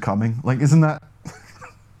 elephants are coming. Like, isn't that...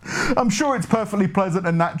 I'm sure it's perfectly pleasant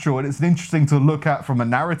and natural, and it's interesting to look at from a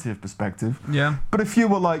narrative perspective. Yeah. But if you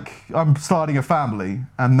were like, I'm starting a family,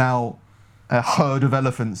 and now a herd of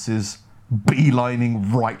elephants is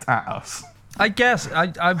beelining right at us. I guess,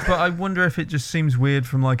 but I wonder if it just seems weird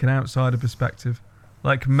from like an outsider perspective.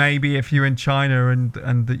 Like maybe if you're in China and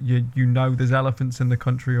that you know there's elephants in the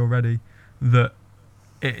country already, that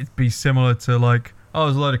it'd be similar to like, oh,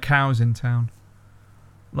 there's a load of cows in town.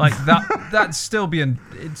 Like it'd still be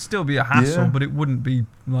a hassle, but it wouldn't be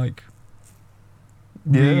like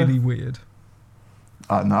really weird.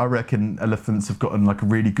 I reckon elephants have gotten like a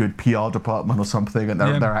really good PR department or something, and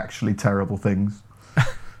they're actually terrible things.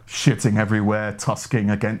 Shitting everywhere, tusking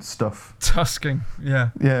against stuff. Tusking, yeah.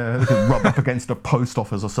 Yeah, they could rub up against a post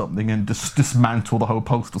office or something and just dismantle the whole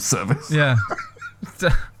postal service. Yeah.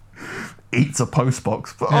 Eats a post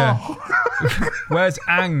box. But, yeah. Where's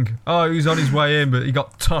Ang? Oh, he's on his way in, but he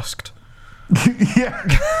got tusked.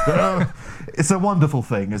 Yeah. It's a wonderful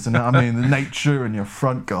thing, isn't it? I mean, the nature in your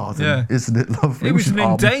front garden, isn't it lovely? It was an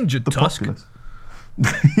endangered tusk.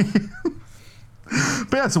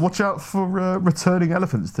 But yeah, so watch out for returning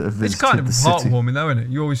elephants that have visited It's kind of the city. heartwarming, though, isn't it?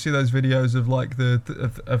 You always see those videos of like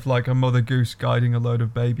of like a mother goose guiding a load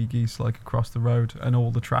of baby geese like across the road, and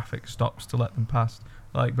all the traffic stops to let them pass.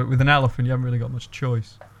 Like, but with an elephant, you haven't really got much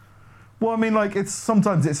choice. Well, I mean, like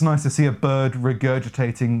sometimes it's nice to see a bird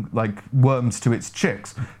regurgitating like worms to its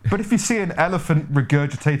chicks, but if you see an elephant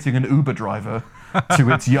regurgitating an Uber driver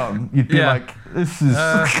to its young, you'd be like, this is...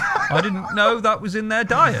 I didn't know that was in their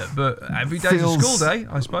diet, but every day's a school day,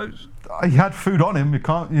 I suppose. He had food on him.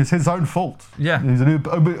 It's his own fault. Yeah. He's an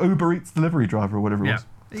Uber Eats delivery driver or whatever it was.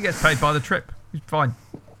 He gets paid by the trip. He's fine.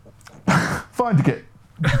 Fine to get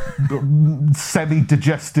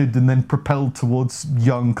semi-digested and then propelled towards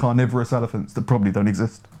young carnivorous elephants that probably don't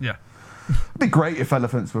exist. Yeah. It'd be great if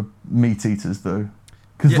elephants were meat eaters, though.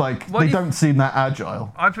 Because they don't seem that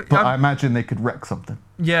agile. But I imagine they could wreck something.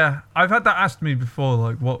 Yeah, I've had that asked me before.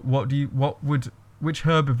 Like, which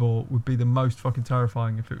herbivore would be the most fucking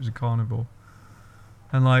terrifying if it was a carnivore?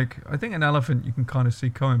 And like, I think an elephant you can kind of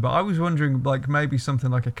see coming. But I was wondering, like, maybe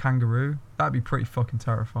something like a kangaroo. That'd be pretty fucking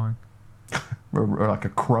terrifying. or like a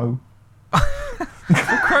crow.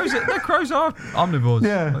 Crows are omnivores.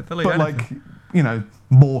 Yeah, but like,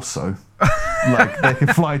 more so. Like they can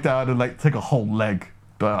fly down and like take a whole leg.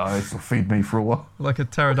 But this will feed me for a while. Like a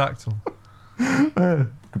pterodactyl.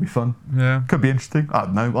 Could be fun. Yeah. Could be interesting. I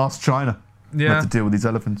don't know. Ask China. Yeah. How to deal with these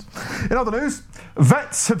elephants. In other news,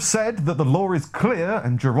 vets have said that the law is clear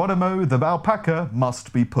and Geronimo the alpaca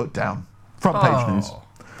must be put down. Front page news.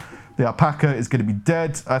 The alpaca is going to be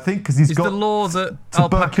dead, I think, because he's got... Is the law that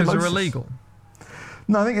alpacas are illegal?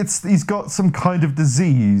 No, I think he's got some kind of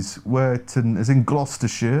disease where is in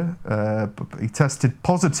Gloucestershire. He tested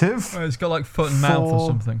positive. He's got like foot and mouth or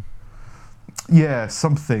something. Yeah,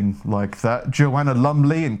 something like that. Joanna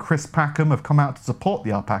Lumley and Chris Packham have come out to support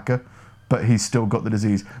the alpaca, but he's still got the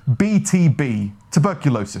disease. BTB,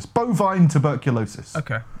 tuberculosis, bovine tuberculosis.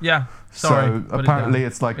 Okay, yeah. Sorry. So apparently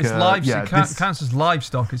it's like... It's livestock. It counts as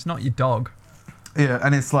livestock. It's not your dog. Yeah,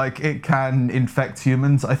 and it's like it can infect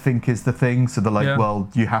humans, I think is the thing. So they're like, well,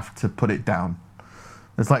 you have to put it down.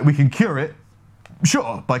 It's like, we can cure it,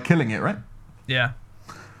 sure, by killing it, right? Yeah.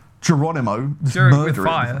 Geronimo, just cure murder it with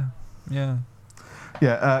fire. Yeah.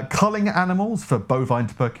 Yeah, culling animals for bovine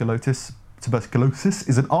tuberculosis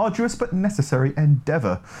is an arduous but necessary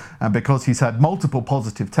endeavour. And because he's had multiple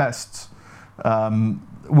positive tests,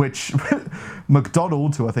 which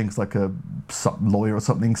McDonald, who I think is like a some lawyer or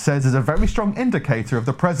something, says is a very strong indicator of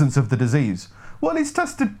the presence of the disease. Well, he's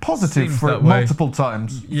tested positive Seems for it multiple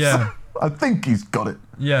times. Yeah. I think he's got it.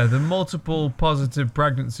 Yeah, the multiple positive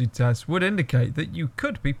pregnancy tests would indicate that you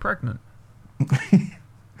could be pregnant.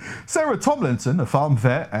 Sarah Tomlinson, a farm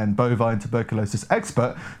vet and bovine tuberculosis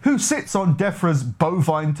expert, who sits on DEFRA's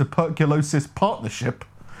Bovine Tuberculosis Partnership.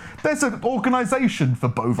 There's an organisation for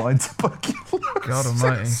bovine tuberculosis. God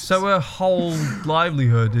almighty. So her whole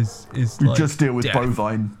livelihood is you like just deal with death.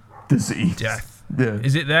 Bovine disease. Death. Yeah.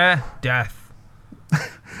 Is it there? Death.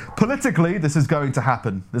 Politically, this is going to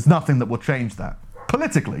happen. There's nothing that will change that.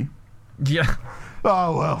 Politically, Yeah.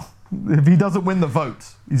 oh well. If he doesn't win the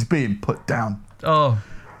vote, he's being put down. Oh.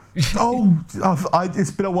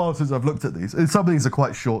 It's been a while since I've looked at these. Some of these are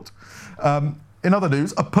quite short. In other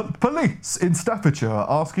news, police in Staffordshire are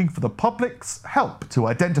asking for the public's help to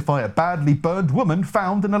identify a badly burned woman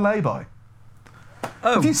found in a lay-by.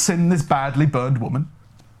 Oh. Have you seen this badly burned woman?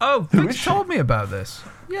 Oh, Who Vince is she? told me about this.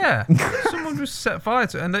 Yeah. Someone just set fire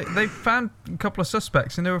to it, and they found a couple of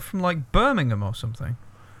suspects, and they were from, like, Birmingham or something.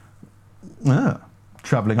 Yeah.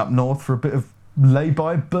 Travelling up north for a bit of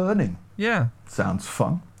lay-by burning. Yeah. Sounds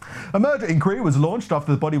fun. A murder inquiry was launched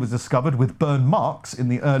after the body was discovered with burn marks in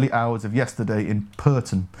the early hours of yesterday in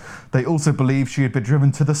Purton. They also believe she had been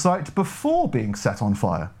driven to the site before being set on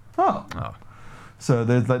fire. Oh. So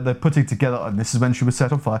they're putting together, and this is when she was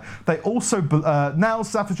set on fire. They also, now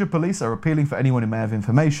Staffordshire Police are appealing for anyone who may have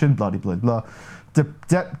information, blah, blah, blah.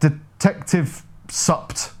 Detective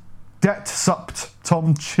Supt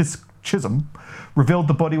Tom Chisholm revealed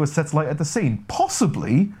the body was set alight at the scene,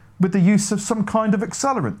 possibly with the use of some kind of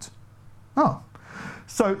accelerant. Oh.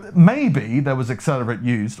 So maybe there was accelerant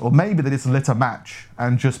used, or maybe they just lit a match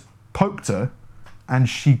and just poked her and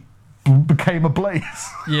she became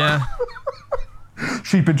ablaze. Yeah.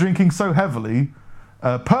 She'd been drinking so heavily,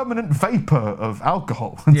 permanent vapour of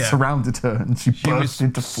alcohol surrounded her and she burst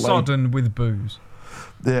into flame. Sodden with booze.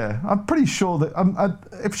 Yeah, I'm pretty sure that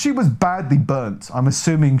if she was badly burnt, I'm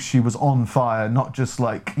assuming she was on fire, not just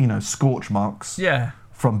like, scorch marks. Yeah.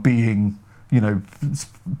 From being,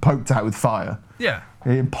 poked out with fire. Yeah.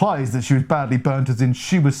 It implies that she was badly burnt, as in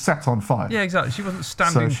she was set on fire. Yeah, exactly. She wasn't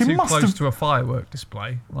standing too close to a firework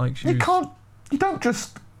display. Like you don't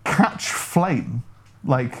just catch flame,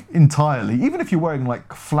 like, entirely, even if you're wearing, like,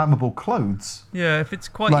 flammable clothes. Yeah, if it's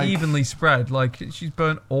quite evenly spread, like, she's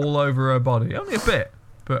burnt all over her body. Only a bit,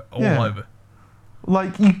 but all over.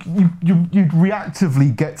 Like, you'd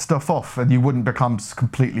reactively get stuff off and you wouldn't become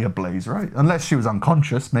completely ablaze, right? Unless she was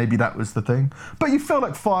unconscious, maybe that was the thing. But you feel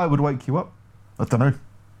like fire would wake you up. I don't know.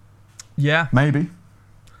 Yeah. Maybe.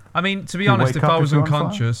 I mean, to be honest, if I was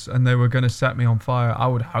unconscious and they were going to set me on fire, I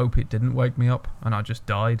would hope it didn't wake me up and I just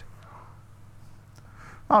died.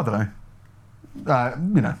 I don't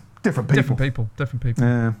know. Different people. Different people.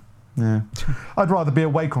 Yeah. I'd rather be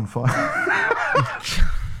awake on fire.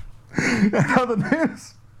 In other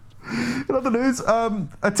news,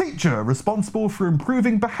 a teacher responsible for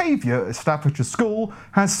improving behaviour at Staffordshire School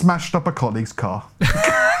has smashed up a colleague's car.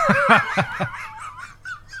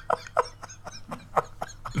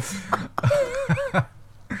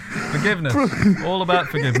 Forgiveness. All about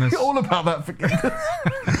forgiveness. All about that forgiveness.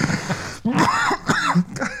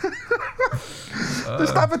 The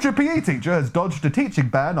Staffordshire PE teacher has dodged a teaching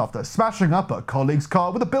ban after smashing up a colleague's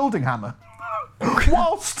car with a building hammer.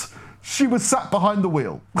 Whilst she was sat behind the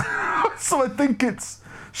wheel. So I think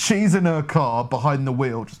she's in her car behind the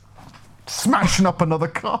wheel, just smashing up another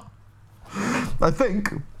car. I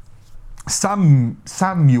think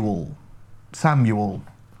Samuel.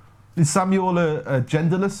 Is Samuel a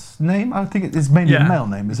genderless name? I think it is mainly a male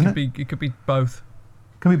name, isn't it? It could be both.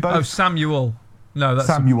 Can be both? Oh, Samuel. No, that's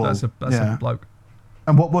Samuel. That's a bloke.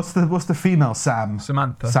 And what's the female Sam?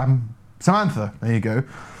 Samantha. Samantha. There you go.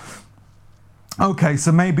 Okay,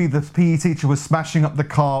 so maybe the PE teacher was smashing up the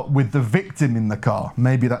car with the victim in the car.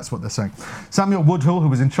 Maybe that's what they're saying. Samuel Woodhull, who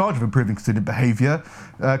was in charge of improving student behaviour,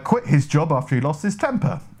 quit his job after he lost his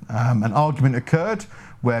temper. An argument occurred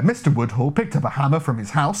where Mr. Woodhull picked up a hammer from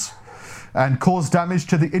his house and caused damage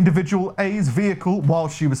to the individual A's vehicle while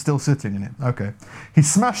she was still sitting in it. Okay. He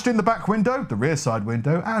smashed in the back window, the rear side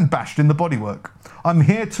window, and bashed in the bodywork. I'm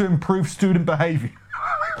here to improve student behaviour.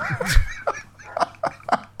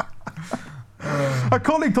 A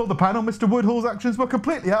colleague told the panel Mr. Woodhull's actions were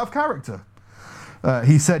completely out of character.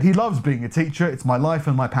 He said, he loves being a teacher. It's my life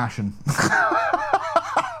and my passion.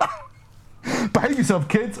 Behave yourself,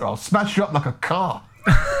 kids, or I'll smash you up like a car.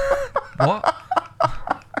 What?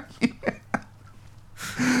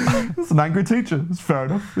 It's an angry teacher. It's fair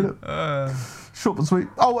enough. Short and sweet.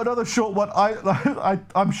 Oh, another short one.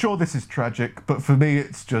 I'm sure this is tragic, but for me,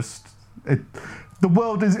 it's just The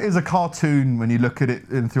world is a cartoon when you look at it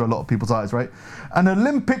through a lot of people's eyes, right? An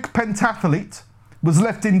Olympic pentathlete was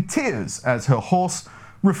left in tears as her horse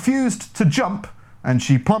refused to jump and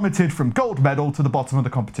she plummeted from gold medal to the bottom of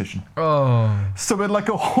the competition. Oh. So in like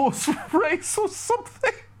a horse race or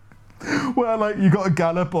something, where like you got to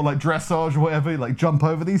gallop or like dressage or whatever, like jump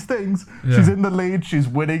over these things. Yeah. She's in the lead, she's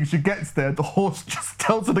winning, she gets there, the horse just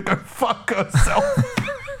tells her to go fuck herself.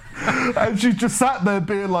 And she's just sat there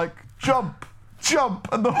being like, jump,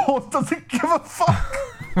 and the horse doesn't give a fuck.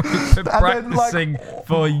 We've been practicing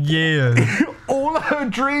for years. All her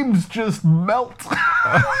dreams just melt.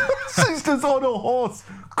 She's just on a horse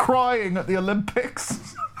crying at the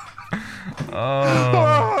Olympics.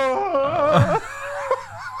 Oh.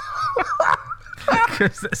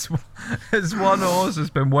 Because there's one horse that's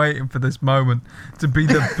been waiting for this moment to be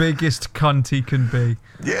the biggest cunt he can be.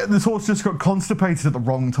 Yeah, this horse just got constipated at the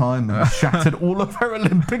wrong time and shattered all of her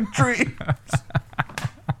Olympic dreams.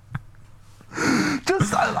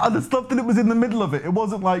 Just, I just loved that it was in the middle of it. It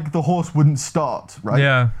wasn't like the horse wouldn't start, right?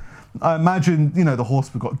 Yeah. I imagine, the horse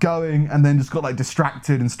got going and then just got like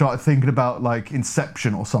distracted and started thinking about like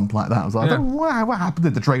Inception or something like that. I was like, what happened?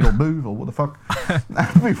 Did the dreidel move or what the fuck?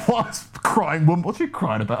 And me was crying woman. What's she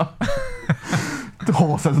crying about? The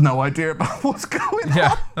horse has no idea about what's going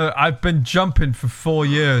on. I've been jumping for 4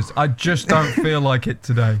 years. I just don't feel like it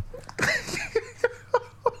today.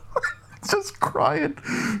 Just crying.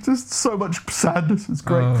 Just so much sadness. It's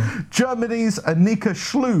great. Germany's Annika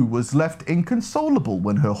Schlew was left inconsolable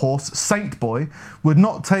when her horse, Saint Boy, would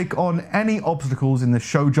not take on any obstacles in the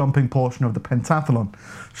show jumping portion of the pentathlon.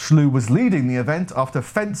 Schlew was leading the event after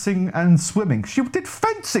fencing and swimming. She did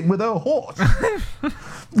fencing with her horse.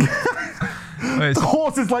 The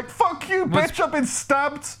horse is like, fuck you, bitch, I've been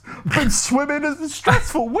stabbed, been swimming, it's a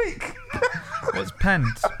stressful week. What's Pent?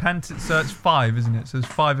 Pent, so it's 5, isn't it? So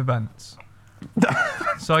there's 5 events.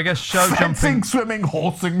 So I guess show fencing, jumping... swimming,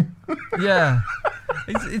 horsing. Yeah.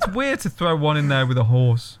 It's weird to throw one in there with a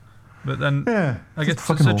horse. But then, I guess,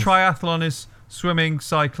 so triathlon is swimming,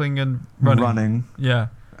 cycling and running. Yeah.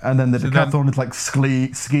 And then the decathlon is like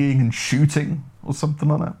skiing and shooting or something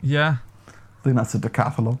like that. Yeah. I think that's a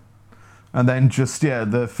decathlon. And then just,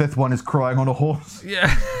 the 5th one is crying on a horse.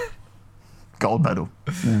 Yeah. Gold medal.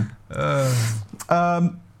 Yeah.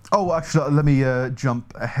 Actually, let me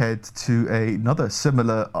jump ahead to another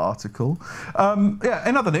similar article.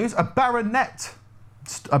 In other news, a baronet?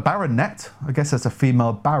 I guess that's a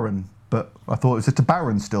female baron, but I thought it was just a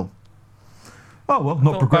baron still. Oh, well,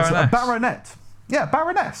 not progressive. Baroness. A baronet. Yeah,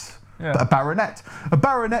 baroness. Yeah. A baronet. A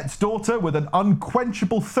baronet's daughter with an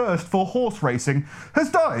unquenchable thirst for horse racing has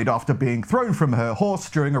died after being thrown from her horse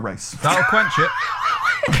during a race. That'll quench it.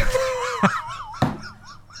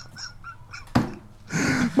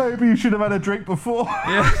 Maybe you should have had a drink before.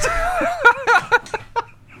 Yeah.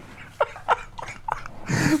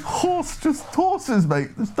 Horses, mate.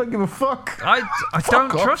 Just don't give a fuck. I don't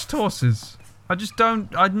trust horses. I just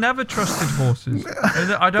don't. I'd never trusted horses.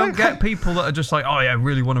 I don't get people that are just like, oh yeah, I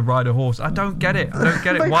really want to ride a horse. I don't get it.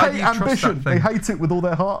 Why do you ambition. Trust that thing? They hate it with all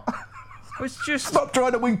their heart. It's just stop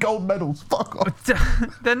trying to win gold medals. Fuck off.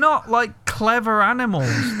 They're not like clever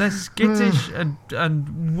animals. They're skittish and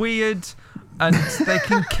weird, and they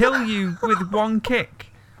can kill you with one kick.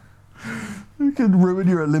 They can ruin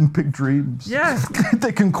your Olympic dreams. Yeah.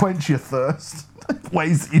 They can quench your thirst.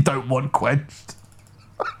 Ways that you don't want quenched.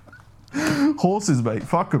 Horses, mate.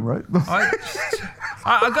 Fuck them, right?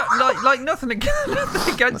 I got like nothing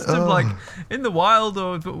against them, like in the wild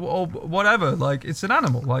or whatever. Like it's an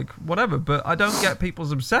animal, like whatever. But I don't get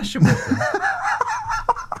people's obsession with them.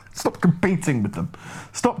 Stop competing with them.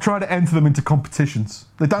 Stop trying to enter them into competitions.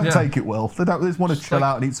 They don't take it well. They just want to chill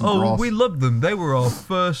out and eat some grass. Oh, we love them. They were our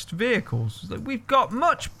first vehicles. Like, we've got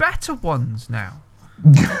much better ones now.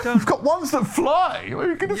 We've got ones that fly.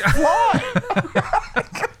 We can just fly.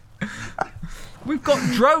 We've got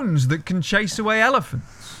drones that can chase away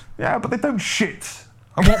elephants. Yeah, but they don't shit.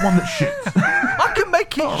 I want one that shits. I can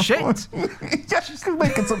make it shit. Yeah, you can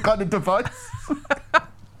make it some kind of device.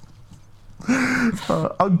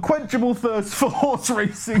 Unquenchable thirst for horse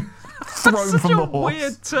racing. Thrown from the horse.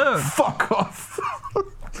 Weird term. Fuck off.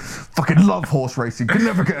 Fucking love horse racing. Can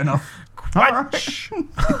never get enough. Quench.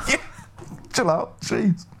 Yeah. Chill out.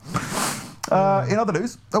 Jeez. In other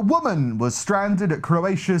news, a woman was stranded at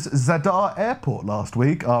Croatia's Zadar airport last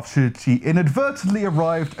week after she inadvertently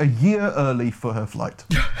arrived a year early for her flight.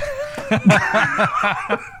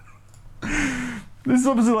 This is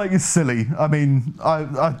obviously it's silly. I mean,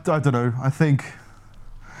 I don't know. I think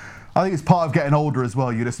it's part of getting older as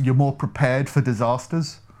well. You're more prepared for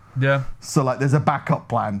disasters. Yeah. So like there's a backup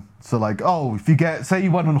plan. So like, if say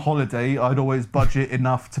you went on holiday, I'd always budget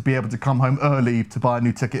enough to be able to come home early to buy a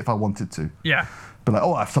new ticket if I wanted to. Yeah. But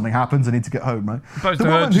like, if something happens, I need to get home, right? Opposed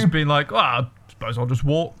to her just being like, I suppose I'll just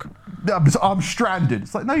walk. Yeah, I'm stranded.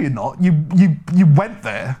 It's like, no, you're not. You went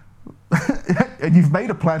there and you've made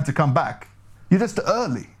a plan to come back. You're just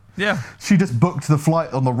early. Yeah. She just booked the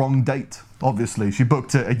flight on the wrong date, obviously. She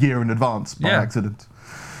booked it a year in advance by accident.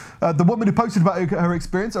 The woman who posted about her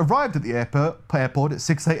experience arrived at the airport at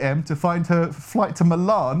 6 a.m. to find her flight to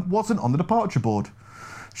Milan wasn't on the departure board.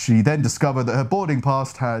 She then discovered that her boarding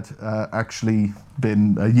pass had actually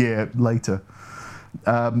been a year later.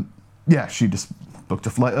 She just booked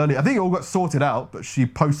a flight early. I think it all got sorted out, but she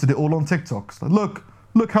posted it all on TikTok. So look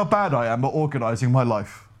how bad I am at organising my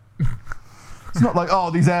life. It's not like,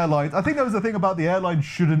 these airlines. I think there was a thing about the airlines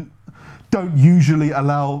don't usually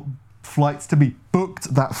allow flights to be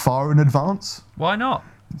booked that far in advance. Why not?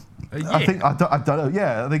 I don't know.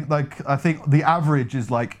 Yeah, I think the average is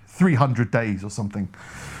like 300 days or something.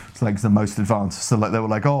 It's like the most advanced. So like they were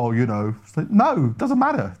like, it's like, no, doesn't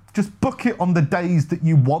matter. Just book it on the days that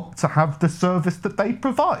you want to have the service that they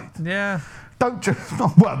provide. Yeah. Don't just,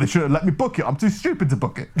 they should have let me book it. I'm too stupid to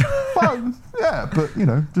book it. Fine, yeah, but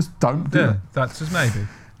just don't do it. That's just maybe.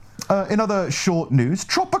 In other short news,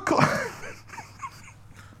 tropical.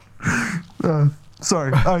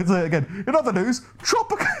 Sorry, I'll say it again. In other news,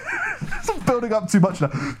 tropical. I'm building up too much now.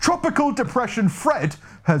 Tropical depression Fred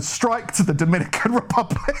has struck the Dominican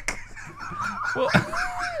Republic. What?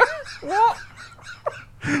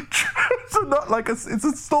 It's not like it's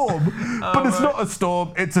a storm, but it's not a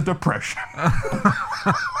storm. It's a depression.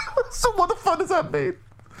 So what the fuck does that mean?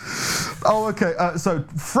 Oh, okay. So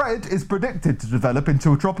Fred is predicted to develop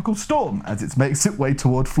into a tropical storm as it makes its way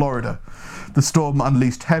toward Florida. The storm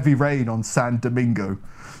unleashed heavy rain on San Domingo,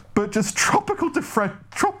 but just tropical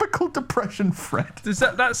depression Fred. Does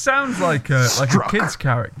that sounds like a kid's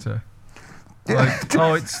character? Yeah.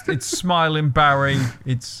 Like, it's Smiling Barry.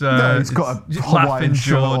 It's he's got a Hawaiian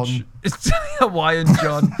shirt on. It's Hawaiian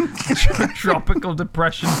John. Tropical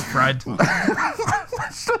depression Fred.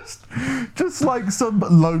 just like some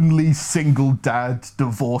lonely single dad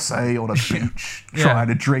divorcee on a beach trying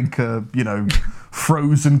to drink a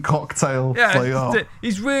frozen cocktail. Yeah,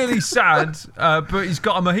 he's really sad, but he's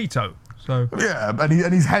got a mojito. So yeah,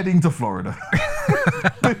 and he's heading to Florida.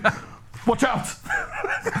 Watch out!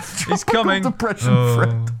 He's coming. Depression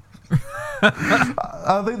Fred.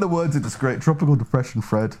 I think the words are just great. Tropical Depression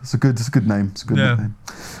Fred. It's a good name. It's a good name.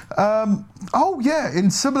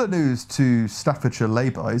 In similar news to Staffordshire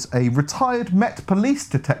laybys, a retired Met Police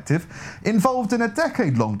detective involved in a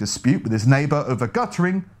decade-long dispute with his neighbour over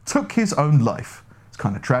guttering took his own life. It's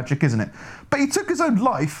kind of tragic, isn't it? But he took his own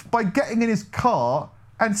life by getting in his car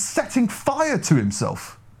and setting fire to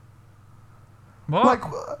himself. What? Like,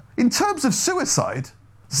 in terms of suicide,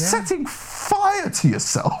 setting fire to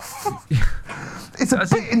yourself. It's a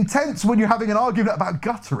bit intense when you're having an argument about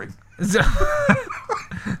guttering. Did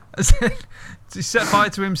he set fire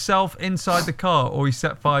to himself inside the car, or he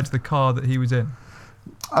set fire to the car that he was in?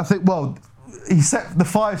 I think, the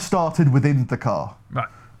fire started within the car. Right.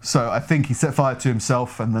 So I think he set fire to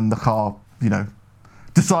himself, and then the car,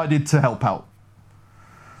 decided to help out.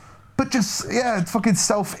 But just, fucking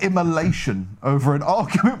self-immolation over an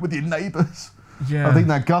argument with your neighbours. Yeah. I think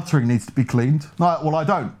that guttering needs to be cleaned. No, well, I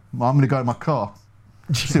don't. I'm going to go in my car.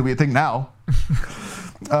 See what you think now.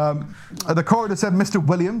 The coroner said Mr.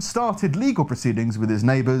 Williams started legal proceedings with his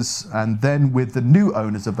neighbours and then with the new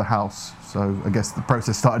owners of the house. So I guess the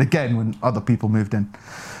process started again when other people moved in.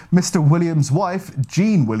 Mr. Williams' wife,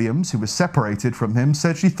 Jean Williams, who was separated from him,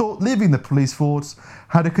 said she thought leaving the police force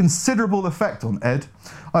had a considerable effect on Ed.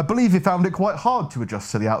 I believe he found it quite hard to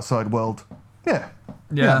adjust to the outside world. Yeah,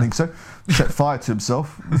 I think so. Set fire to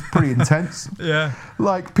himself. It was pretty intense. Yeah.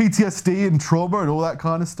 Like PTSD and trauma and all that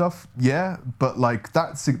kind of stuff. Yeah, but like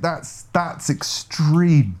that's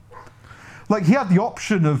extreme. Like he had the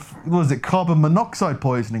option of, carbon monoxide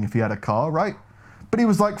poisoning if he had a car, right? But he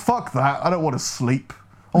was like, fuck that. I don't want to sleep.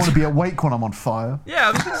 I want to be awake when I'm on fire. Yeah,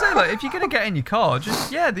 I was going to say, if you're going to get in your car,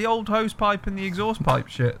 just, the old hose pipe and the exhaust pipe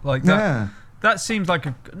shit. Like that. Yeah. That seems like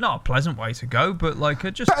not a pleasant way to go, but like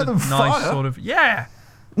just better a nice fire. Sort of,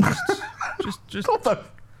 just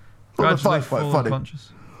gradually fall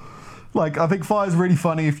unconscious. Like, I think fire's really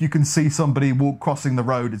funny if you can see somebody crossing the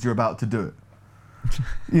road as you're about to do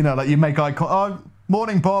it. Like you make eye contact. Oh,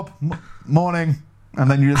 morning, Bob. Morning.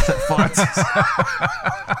 And then you just set fire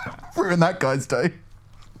to ruin that guy's day.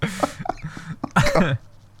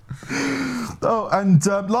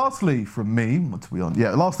 Lastly from me, what are we on?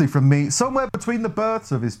 Yeah, lastly from me, somewhere between the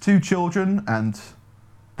births of his two children and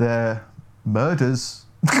their murders.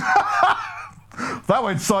 That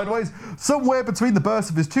went sideways. Somewhere between the births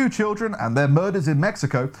of his 2 children and their murders in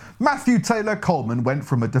Mexico, Matthew Taylor Coleman went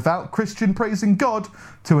from a devout Christian praising God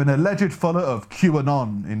to an alleged follower of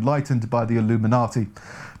QAnon, enlightened by the Illuminati.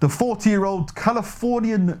 The 40-year-old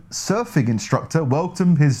Californian surfing instructor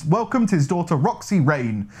welcomed his daughter Roxy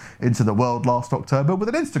Rain into the world last October with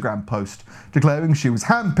an Instagram post declaring she was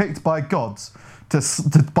handpicked by gods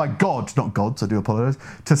by God, not gods, I do apologise,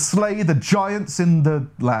 to slay the giants in the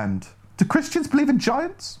land. Do Christians believe in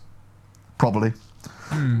giants? Probably.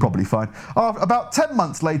 Probably fine. About 10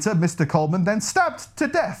 months later, Mr. Coleman then stabbed to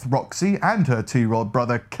death Roxy and her 2-year-old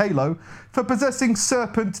brother, Kalo, for possessing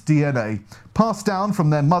serpent DNA, passed down from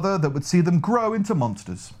their mother that would see them grow into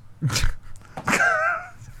monsters.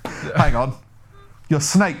 Hang on. You're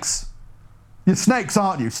snakes. You're snakes,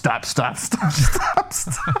 aren't you? Stab, stab, stab, stab,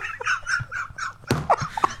 stab.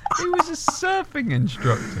 He was a surfing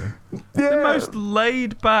instructor. Yeah. The most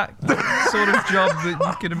laid-back sort of job that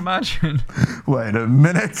you can imagine. Wait a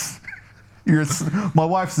minute. My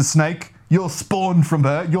wife's a snake. You're spawned from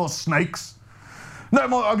her. You're snakes. No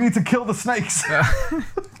more. I need to kill the snakes.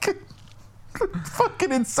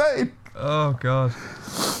 Fucking insane. Oh, God.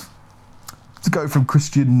 To go from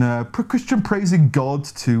Christian praising God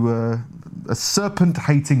to a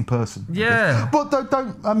serpent-hating person. Yeah. But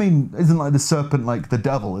don't. I mean, isn't like the serpent like the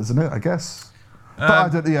devil, isn't it? I guess. But I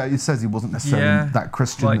don't. Yeah, he says he wasn't necessarily that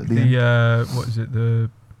Christian like at the end. What is it? The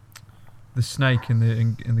snake in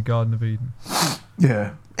the Garden of Eden.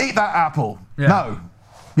 Yeah. Eat that apple. Yeah. No.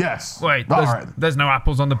 Yes. Wait. Right. There's no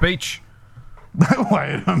apples on the beach.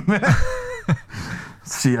 Wait a minute.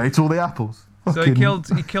 She ate all the apples. So he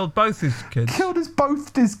killed both his kids.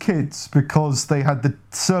 Both his kids because they had the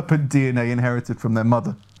serpent DNA inherited from their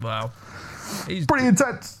mother. Wow. He's pretty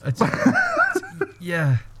intense.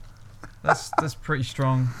 Yeah. That's pretty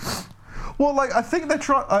strong. Well, like, I think they're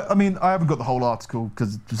trying... I mean, I haven't got the whole article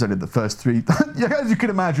because it's only the first 3. Yeah, as you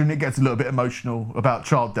can imagine, it gets a little bit emotional about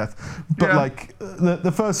child death. But, like,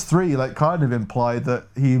 the first 3, like, kind of imply that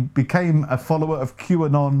he became a follower of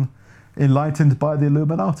QAnon, enlightened by the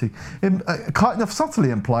Illuminati. Kind of subtly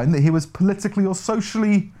implying that he was politically or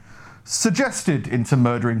socially suggested into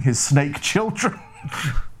murdering his snake children.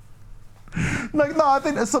 Like, no, I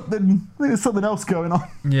think there's something else going on.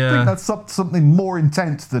 Yeah. I think that's something more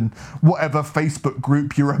intense than whatever Facebook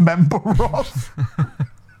group you're a member of.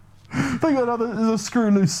 I think there's a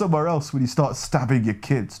screw loose somewhere else when you start stabbing your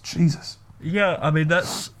kids. Jesus. Yeah, I mean,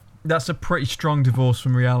 that's a pretty strong divorce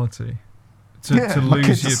from reality. To my lose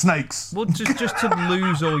kids your are snakes. Well, just to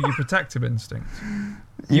lose all your protective instincts.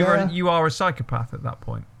 You are a psychopath at that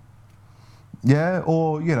point. Yeah,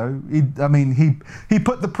 or, you know, he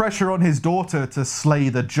put the pressure on his daughter to slay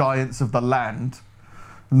the giants of the land.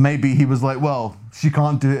 Maybe he was like, well, she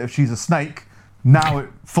can't do it if she's a snake. Now it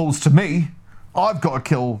falls to me. I've got to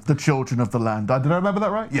kill the children of the land. Did I remember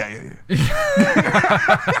that right? Yeah.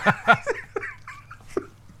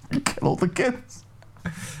 Kill all the kids.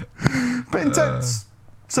 But intense.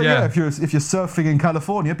 So yeah, if you're surfing in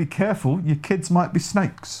California, be careful. Your kids might be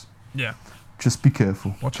snakes. Yeah. Just be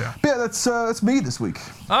careful. Watch out. But yeah, that's me this week.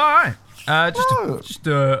 All right. Just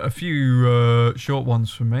a few short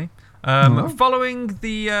ones from me. Following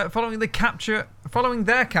their capture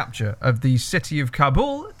of the city of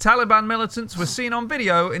Kabul, Taliban militants were seen on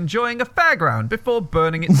video enjoying a fairground before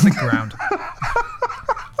burning it to the ground.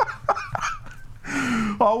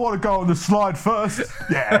 I want to go on the slide first.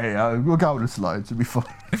 Yeah, we'll go on the slides. It'll be fun.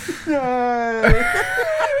 Yay!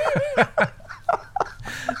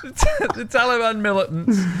 The Taliban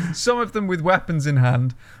militants, some of them with weapons in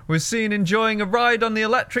hand, were seen enjoying a ride on the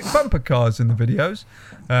electric bumper cars in the videos.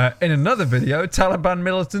 In another video, Taliban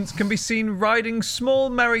militants can be seen riding small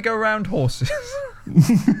merry-go-round horses.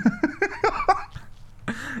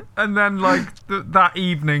 And then, like, that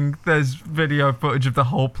evening, there's video footage of the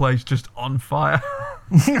whole place just on fire.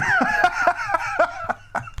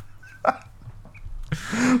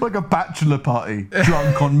 Like a bachelor party,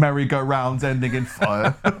 drunk on merry-go-rounds ending in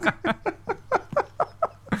fire. How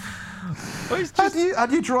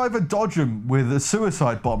do you drive a Dodgem with a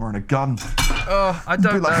suicide bomber and a gun? I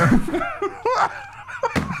don't know.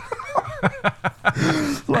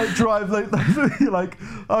 You're like,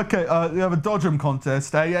 okay, you have a Dodgem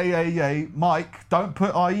contest. Hey, Mike, don't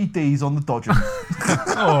put IEDs on the Dodgem.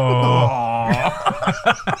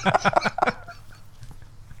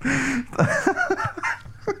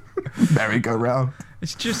 Merry-go-round.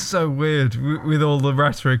 It's just so weird with all the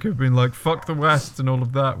rhetoric of being like, fuck the West and all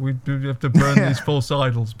of that. We have to burn these false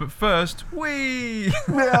idols. But first, we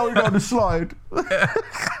go on the slide.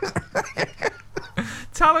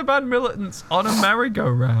 Taliban militants on a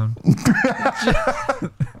merry-go-round.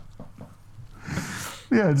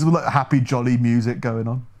 Yeah, just like happy, jolly music going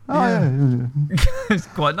on. Oh, yeah. It's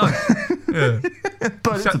quite nice. Yeah.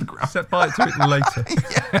 Burn it to the ground. Set fire to it later.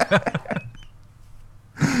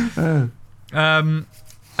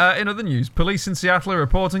 In other news, police in Seattle are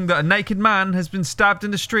reporting that a naked man has been stabbed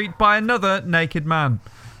in the street by another naked man.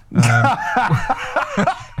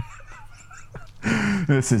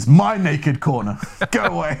 This is my naked corner. Go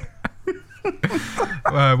away.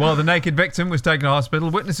 While the naked victim was taken to hospital,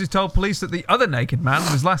 witnesses told police that the other naked man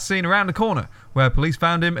was last seen around a corner, where police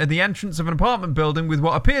found him at the entrance of an apartment building with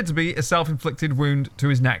what appeared to be a self-inflicted wound to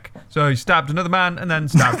his neck. So he stabbed another man and then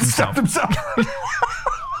stabbed himself.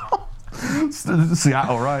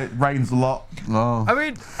 Seattle, right? Rains a lot. Oh. I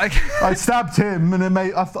mean, I stabbed him, and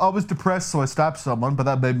I was depressed, so I stabbed someone, but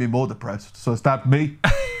that made me more depressed, so I stabbed me.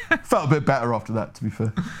 Felt a bit better after that, to be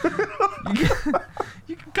fair.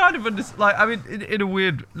 You can kind of understand, like, I mean, in a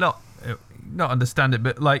weird, not understand it,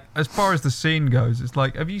 but like, as far as the scene goes, it's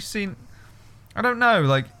like, have you seen? I don't know,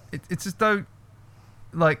 like, it's as though,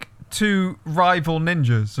 like, two rival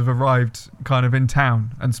ninjas have arrived kind of in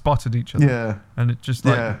town and spotted each other. Yeah. And it just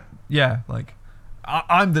like, like,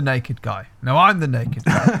 I'm the naked guy. No, I'm the naked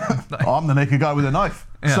guy. Like, I'm the naked guy with a knife.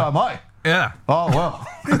 Yeah. So am I. Yeah. Oh, well.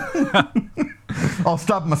 I'll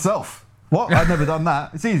stab myself. What? I've never done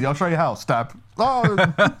that. It's easy. I'll show you how. Stab. Oh.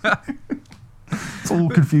 It's all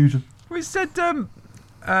confusion. We said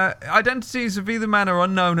identities of either man are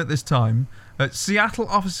unknown at this time. Seattle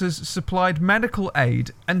officers supplied medical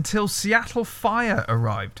aid until Seattle Fire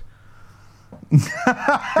arrived.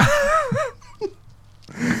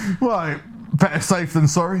 Right. Better safe than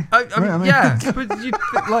sorry. I mean, yeah, but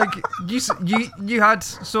you had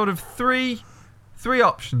sort of three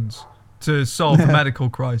options to solve the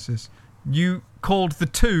medical crisis. You called the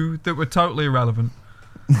two that were totally irrelevant.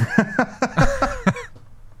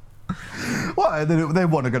 Well, they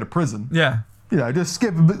want to go to prison. Yeah. You know, just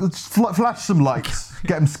flash some lights,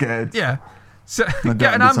 get them scared. Yeah. So,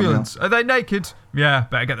 get an ambulance. Are they naked? Yeah,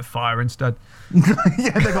 better get the fire instead.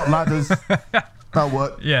 Yeah, they got ladders. That'll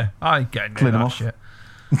work. Yeah, I ain't getting Clean them that off. shit.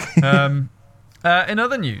 In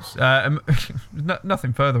other news,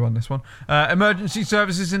 nothing further on this one. Emergency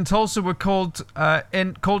services in Tulsa were called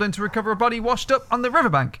in to recover a body washed up on the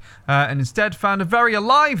riverbank, and instead found a very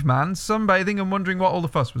alive man sunbathing and wondering what all the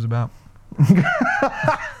fuss was about.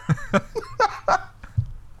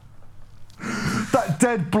 That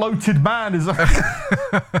dead, bloated man is.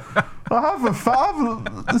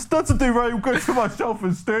 This doesn't do very good for my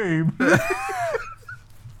self-esteem.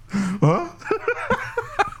 Huh?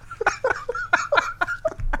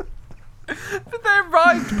 But they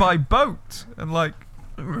arrived by boat and like,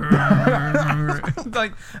 and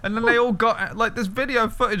then they all got like there's video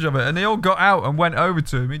footage of it, and they all got out and went over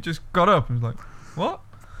to him. He just got up and was like, "What?"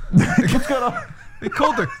 What's going on? They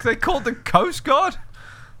called the Coast Guard.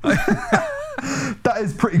 That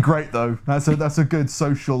is pretty great, though. That's a good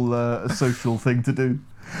social thing to do.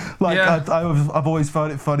 Like, yeah. I've always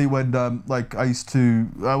found it funny when like I used to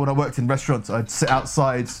when I worked in restaurants, I'd sit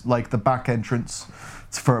outside like the back entrance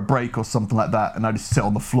for a break or something like that, and I'd just sit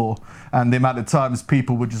on the floor. And the amount of times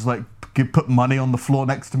people would just like put money on the floor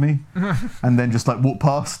next to me, and then just like walk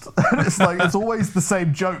past. It's like it's always the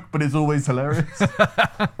same joke, but it's always hilarious.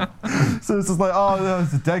 So it's just like, oh,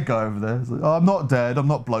 there's a dead guy over there. It's like, oh, I'm not dead. I'm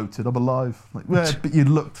not bloated. I'm alive. Like, yeah, but you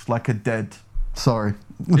looked like a dead. Sorry.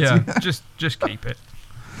 Yeah, just keep it.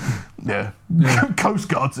 Yeah. Coast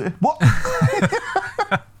Guard's here. What?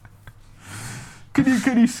 Can you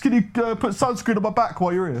put sunscreen on my back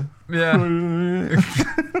while you're here? Yeah.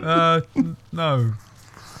 No.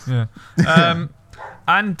 Yeah.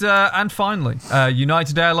 And finally,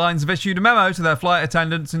 United Airlines have issued a memo to their flight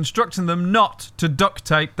attendants instructing them not to duct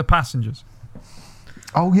tape the passengers.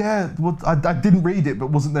 Oh yeah, well I didn't read it, but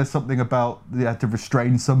wasn't there something about they had to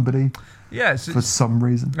restrain somebody? Yes, for some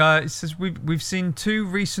reason. It says we've seen two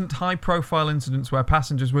recent high-profile incidents where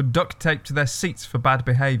passengers were duct taped to their seats for bad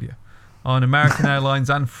behaviour on American Airlines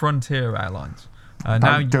and Frontier Airlines.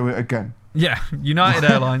 Don't do it again. Yeah, United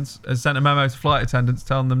Airlines has sent a memo to flight attendants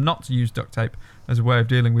telling them not to use duct tape as a way of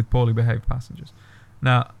dealing with poorly behaved passengers.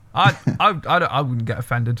 Now, I wouldn't get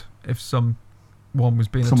offended if someone was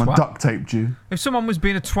being a twat. Someone duct taped you. If someone was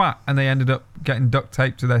being a twat and they ended up getting duct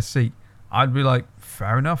taped to their seat, I'd be like,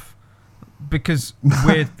 fair enough. Because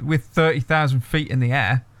with 30,000 feet in the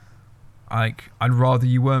air, like, I'd rather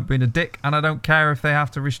you weren't being a dick, and I don't care if they have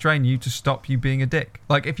to restrain you to stop you being a dick.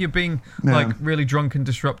 Like, if you're being like really drunk and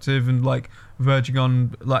disruptive and like verging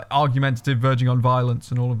on like argumentative, verging on violence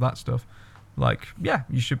and all of that stuff, like, yeah,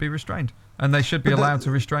 you should be restrained. and they should be allowed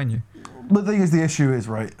to restrain you. The thing is, the issue is,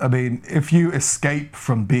 right, I mean, if you escape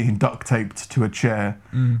from being duct taped to a chair,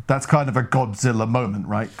 that's kind of a Godzilla moment,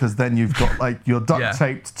 right? Because then you've got, like, you're duct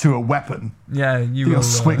taped to a weapon. Yeah, you're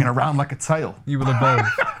swinging around like a tail. You will evolve.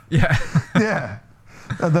 Yeah. Yeah.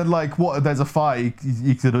 And then, like, what? There's a fire,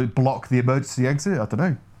 you could block the emergency exit? I don't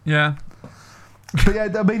know. Yeah. But yeah,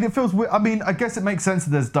 I mean, it feels weird. I mean, I guess it makes sense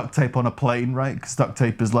that there's duct tape on a plane, right? Because duct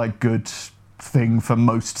tape is, like, good thing for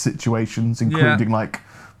most situations, including, like,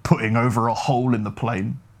 putting over a hole in the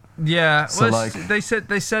plane. Yeah, so well, like, they said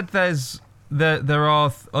there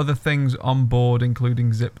are other things on board,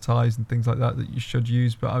 including zip ties and things like that you should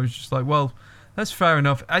use. But I was just like, well, that's fair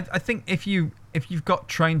enough. I think if you've got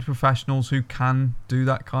trained professionals who can do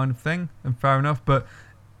that kind of thing, then fair enough. But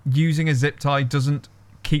using a zip tie doesn't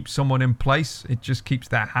keep someone in place; it just keeps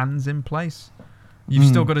their hands in place. You've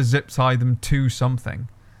still got to zip tie them to something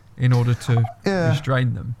in order to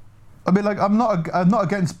restrain them. I mean, like, I'm not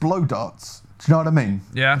against blow darts. Do you know what I mean?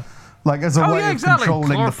 Yeah. Like, as a way of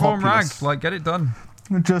controlling the populace. Rags, like, get it done.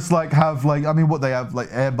 Just, like, have, like, I mean, what they have, like,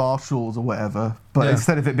 air marshals or whatever. But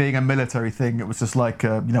instead of it being a military thing, it was just like,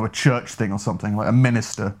 a church thing or something. Like, a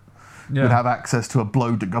minister would have access to a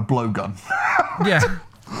blow gun. Yeah.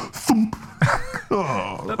 Thump.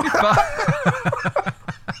 Oh. That'd be fine.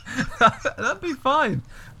 That'd be fine.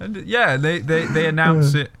 And yeah, they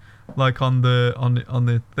announce it. Like on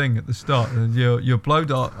the thing at the start, and your blow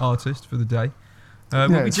dart artist for the day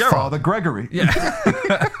will be Gerard. Father Gregory. Yeah,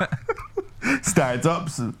 stands up,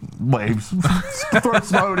 waves, throws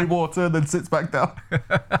some holy water, and then sits back down.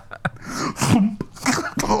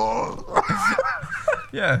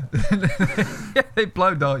 Yeah, they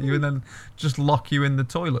blow dart you and then just lock you in the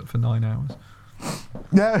toilet for 9 hours.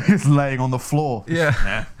 Yeah, he's laying on the floor.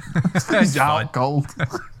 Yeah, he's out cold.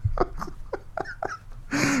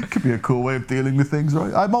 Could be a cool way of dealing with things,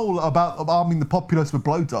 right? I'm all about arming the populace with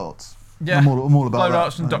blow darts. Yeah, I'm all about blow that.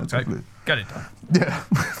 darts and duct tape. Get it done. Yeah.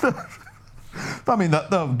 I mean,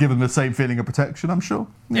 that'll give them the same feeling of protection, I'm sure.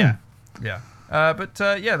 Yeah. That's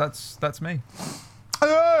me.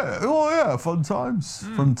 Yeah. Oh, yeah. Fun times.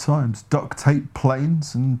 Fun times. Duct tape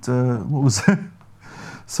planes and what was it?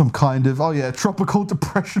 Some kind of tropical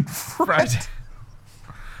depression threat.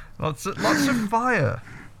 Lots of fire.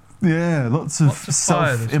 Yeah, lots of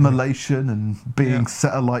self-immolation and being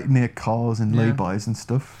set alight near cars and laybys and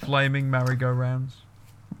stuff. Flaming merry-go-rounds.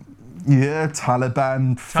 Yeah,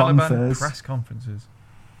 Taliban fun fairs. Press conferences.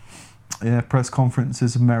 Yeah, press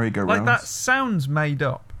conferences and merry-go-rounds. Like, that sounds made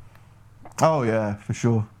up. Oh, yeah, for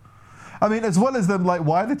sure. I mean, as well as them, like,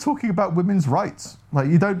 why are they talking about women's rights? Like,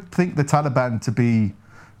 you don't think the Taliban to be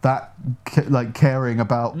that, like, caring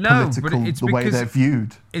about the way they're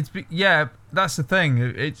viewed. That's the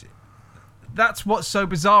thing. That's what's so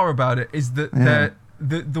bizarre about it, is that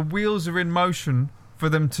the wheels are in motion for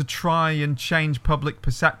them to try and change public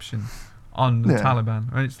perception on the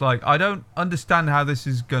Taliban. And it's like, I don't understand how this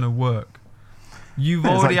is going to work. You've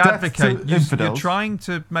already advocated. You're trying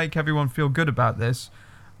to make everyone feel good about this,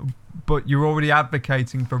 but you're already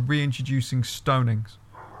advocating for reintroducing stonings.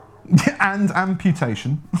 And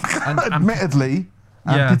amputation. Admittedly,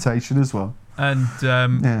 amputation as well. And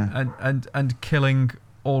killing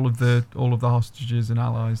all of the hostages and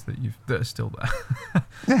allies that are still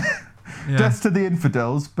there. Death to the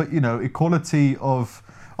infidels, but equality of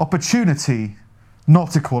opportunity,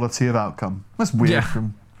 not equality of outcome. That's weird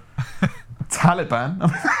from Taliban.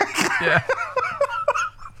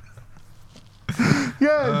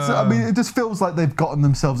 I mean, it just feels like they've gotten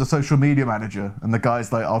themselves a social media manager, and the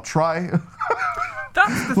guy's like, "I'll try."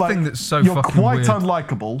 That's the thing that's so fucking weird. You're quite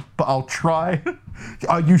unlikable, but I'll try.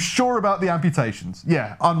 Are you sure about the amputations?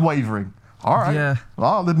 Yeah, unwavering. All right. Yeah.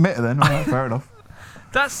 Well, I'll admit it then. All right, fair enough.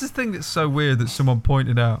 That's the thing that's so weird that someone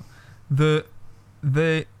pointed out. The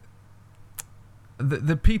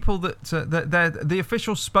people that they're the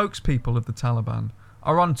official spokespeople of the Taliban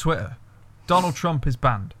are on Twitter. Donald Trump is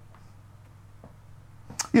banned.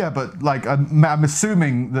 Yeah, but like I'm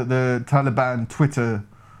assuming that the Taliban Twitter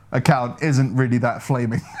account isn't really that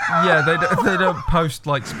flaming. Yeah, they don't post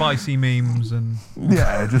like spicy memes and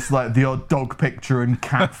just like the odd dog picture and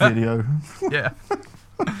cat video. Yeah.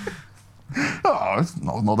 Oh, it's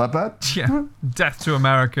not that bad. Yeah. Death to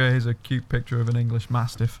America. Here's a cute picture of an English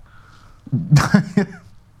Mastiff.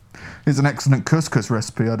 Here's an excellent couscous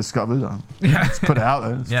recipe I discovered. Let's put it out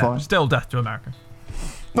there. It's fine. Still death to America.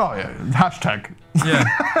 Oh yeah, hashtag. Yeah.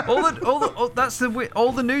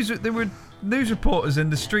 All the news. There were news reporters in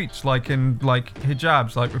the streets, like in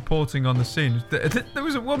hijabs, like reporting on the scene. There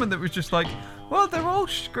was a woman that was just like, "Well, they're all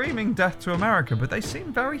screaming death to America, but they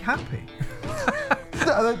seem very happy."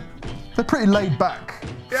 They're pretty laid back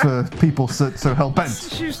for people so hell-bent.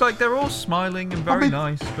 She's like, they're all smiling and very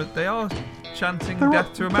nice, but they are chanting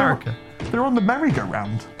death to America. They're on the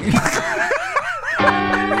merry-go-round.